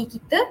hati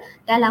kita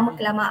dan lama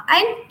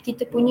kelamaan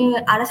kita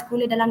punya aras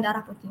gula dalam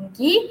darah pun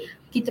tinggi,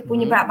 kita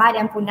punya berat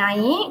badan pun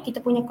naik,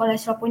 kita punya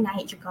kolesterol pun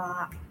naik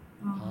juga.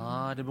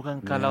 Dia bukan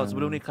kalau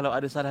sebelum ni kalau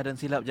ada salah dan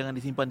silap jangan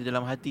disimpan di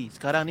dalam hati.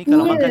 Sekarang ni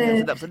kalau makan yang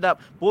sedap-sedap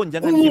pun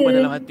jangan disimpan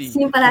dalam hati.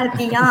 Simpan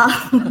hati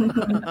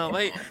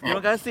Baik,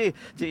 terima kasih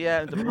Cik Yat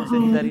untuk perkongsian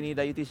kita hari ini.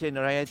 Dietitian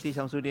Nurhayati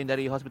Syamsuddin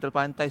dari Hospital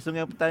Pantai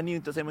Sungai Petani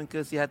untuk segmen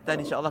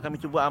kesihatan. InsyaAllah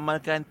kami cuba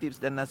amalkan tips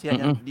dan nasihat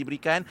yang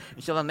diberikan.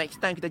 InsyaAllah next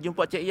time kita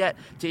jumpa Cik Yat,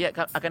 Cik Yat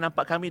akan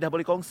nampak kami dah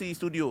boleh kongsi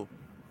studio.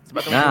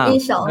 Sebab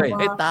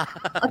InsyaAllah.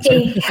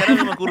 Okey.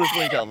 Sekarang memang kurus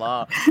pun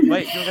insyaAllah.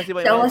 Baik, terima kasih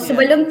banyak. So,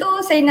 sebelum tu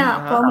saya nak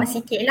promote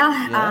sikit lah.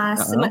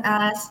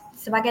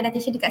 Sebagai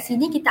dietitian dekat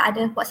sini kita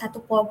ada buat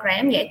satu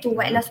program iaitu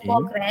weight loss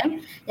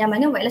program, yang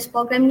mana weight loss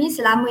program ni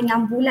selama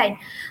 6 bulan.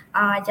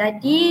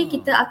 Jadi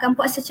kita akan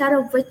buat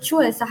secara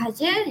virtual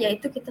sahaja,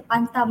 iaitu kita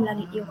pantau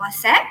melalui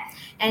WhatsApp,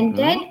 and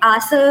then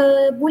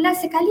sebulan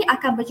sekali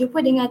akan berjumpa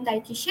dengan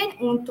dietitian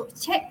untuk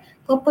cek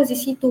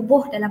komposisi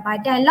tubuh dalam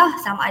badan lah,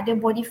 sama ada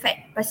body fat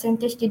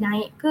percentage dia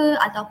naik ke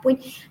ataupun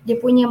dia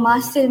punya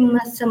masa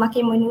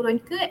semakin menurun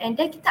ke, and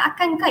then kita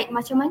akan guide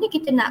macam mana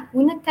kita nak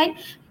gunakan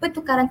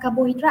pertukaran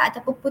karbohidrat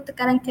ataupun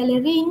pertukaran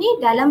kalori ni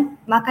dalam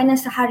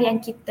makanan seharian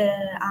kita.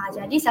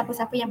 Jadi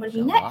siapa-siapa yang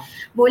berminat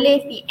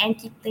boleh PM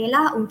kita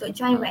lah untuk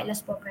join weight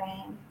loss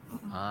program.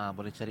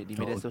 Boleh cari di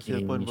media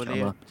sosial pun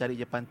boleh. Cari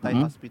je Pantai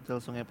Hospital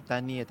Sungai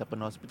Petani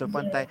ataupun Hospital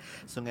Pantai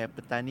Sungai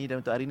Petani.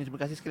 Dan untuk hari ini terima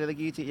kasih sekali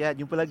lagi Cik Yat.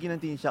 Jumpa lagi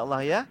nanti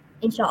insya-Allah ya.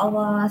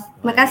 InsyaAllah.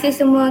 Terima kasih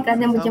semua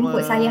kerana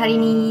menjemput saya hari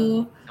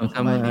ini.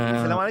 Sama-sama.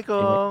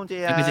 Assalamualaikum Cik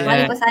Yat.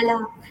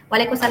 Waalaikumsalam.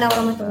 Waalaikumsalam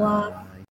warahmatullahi.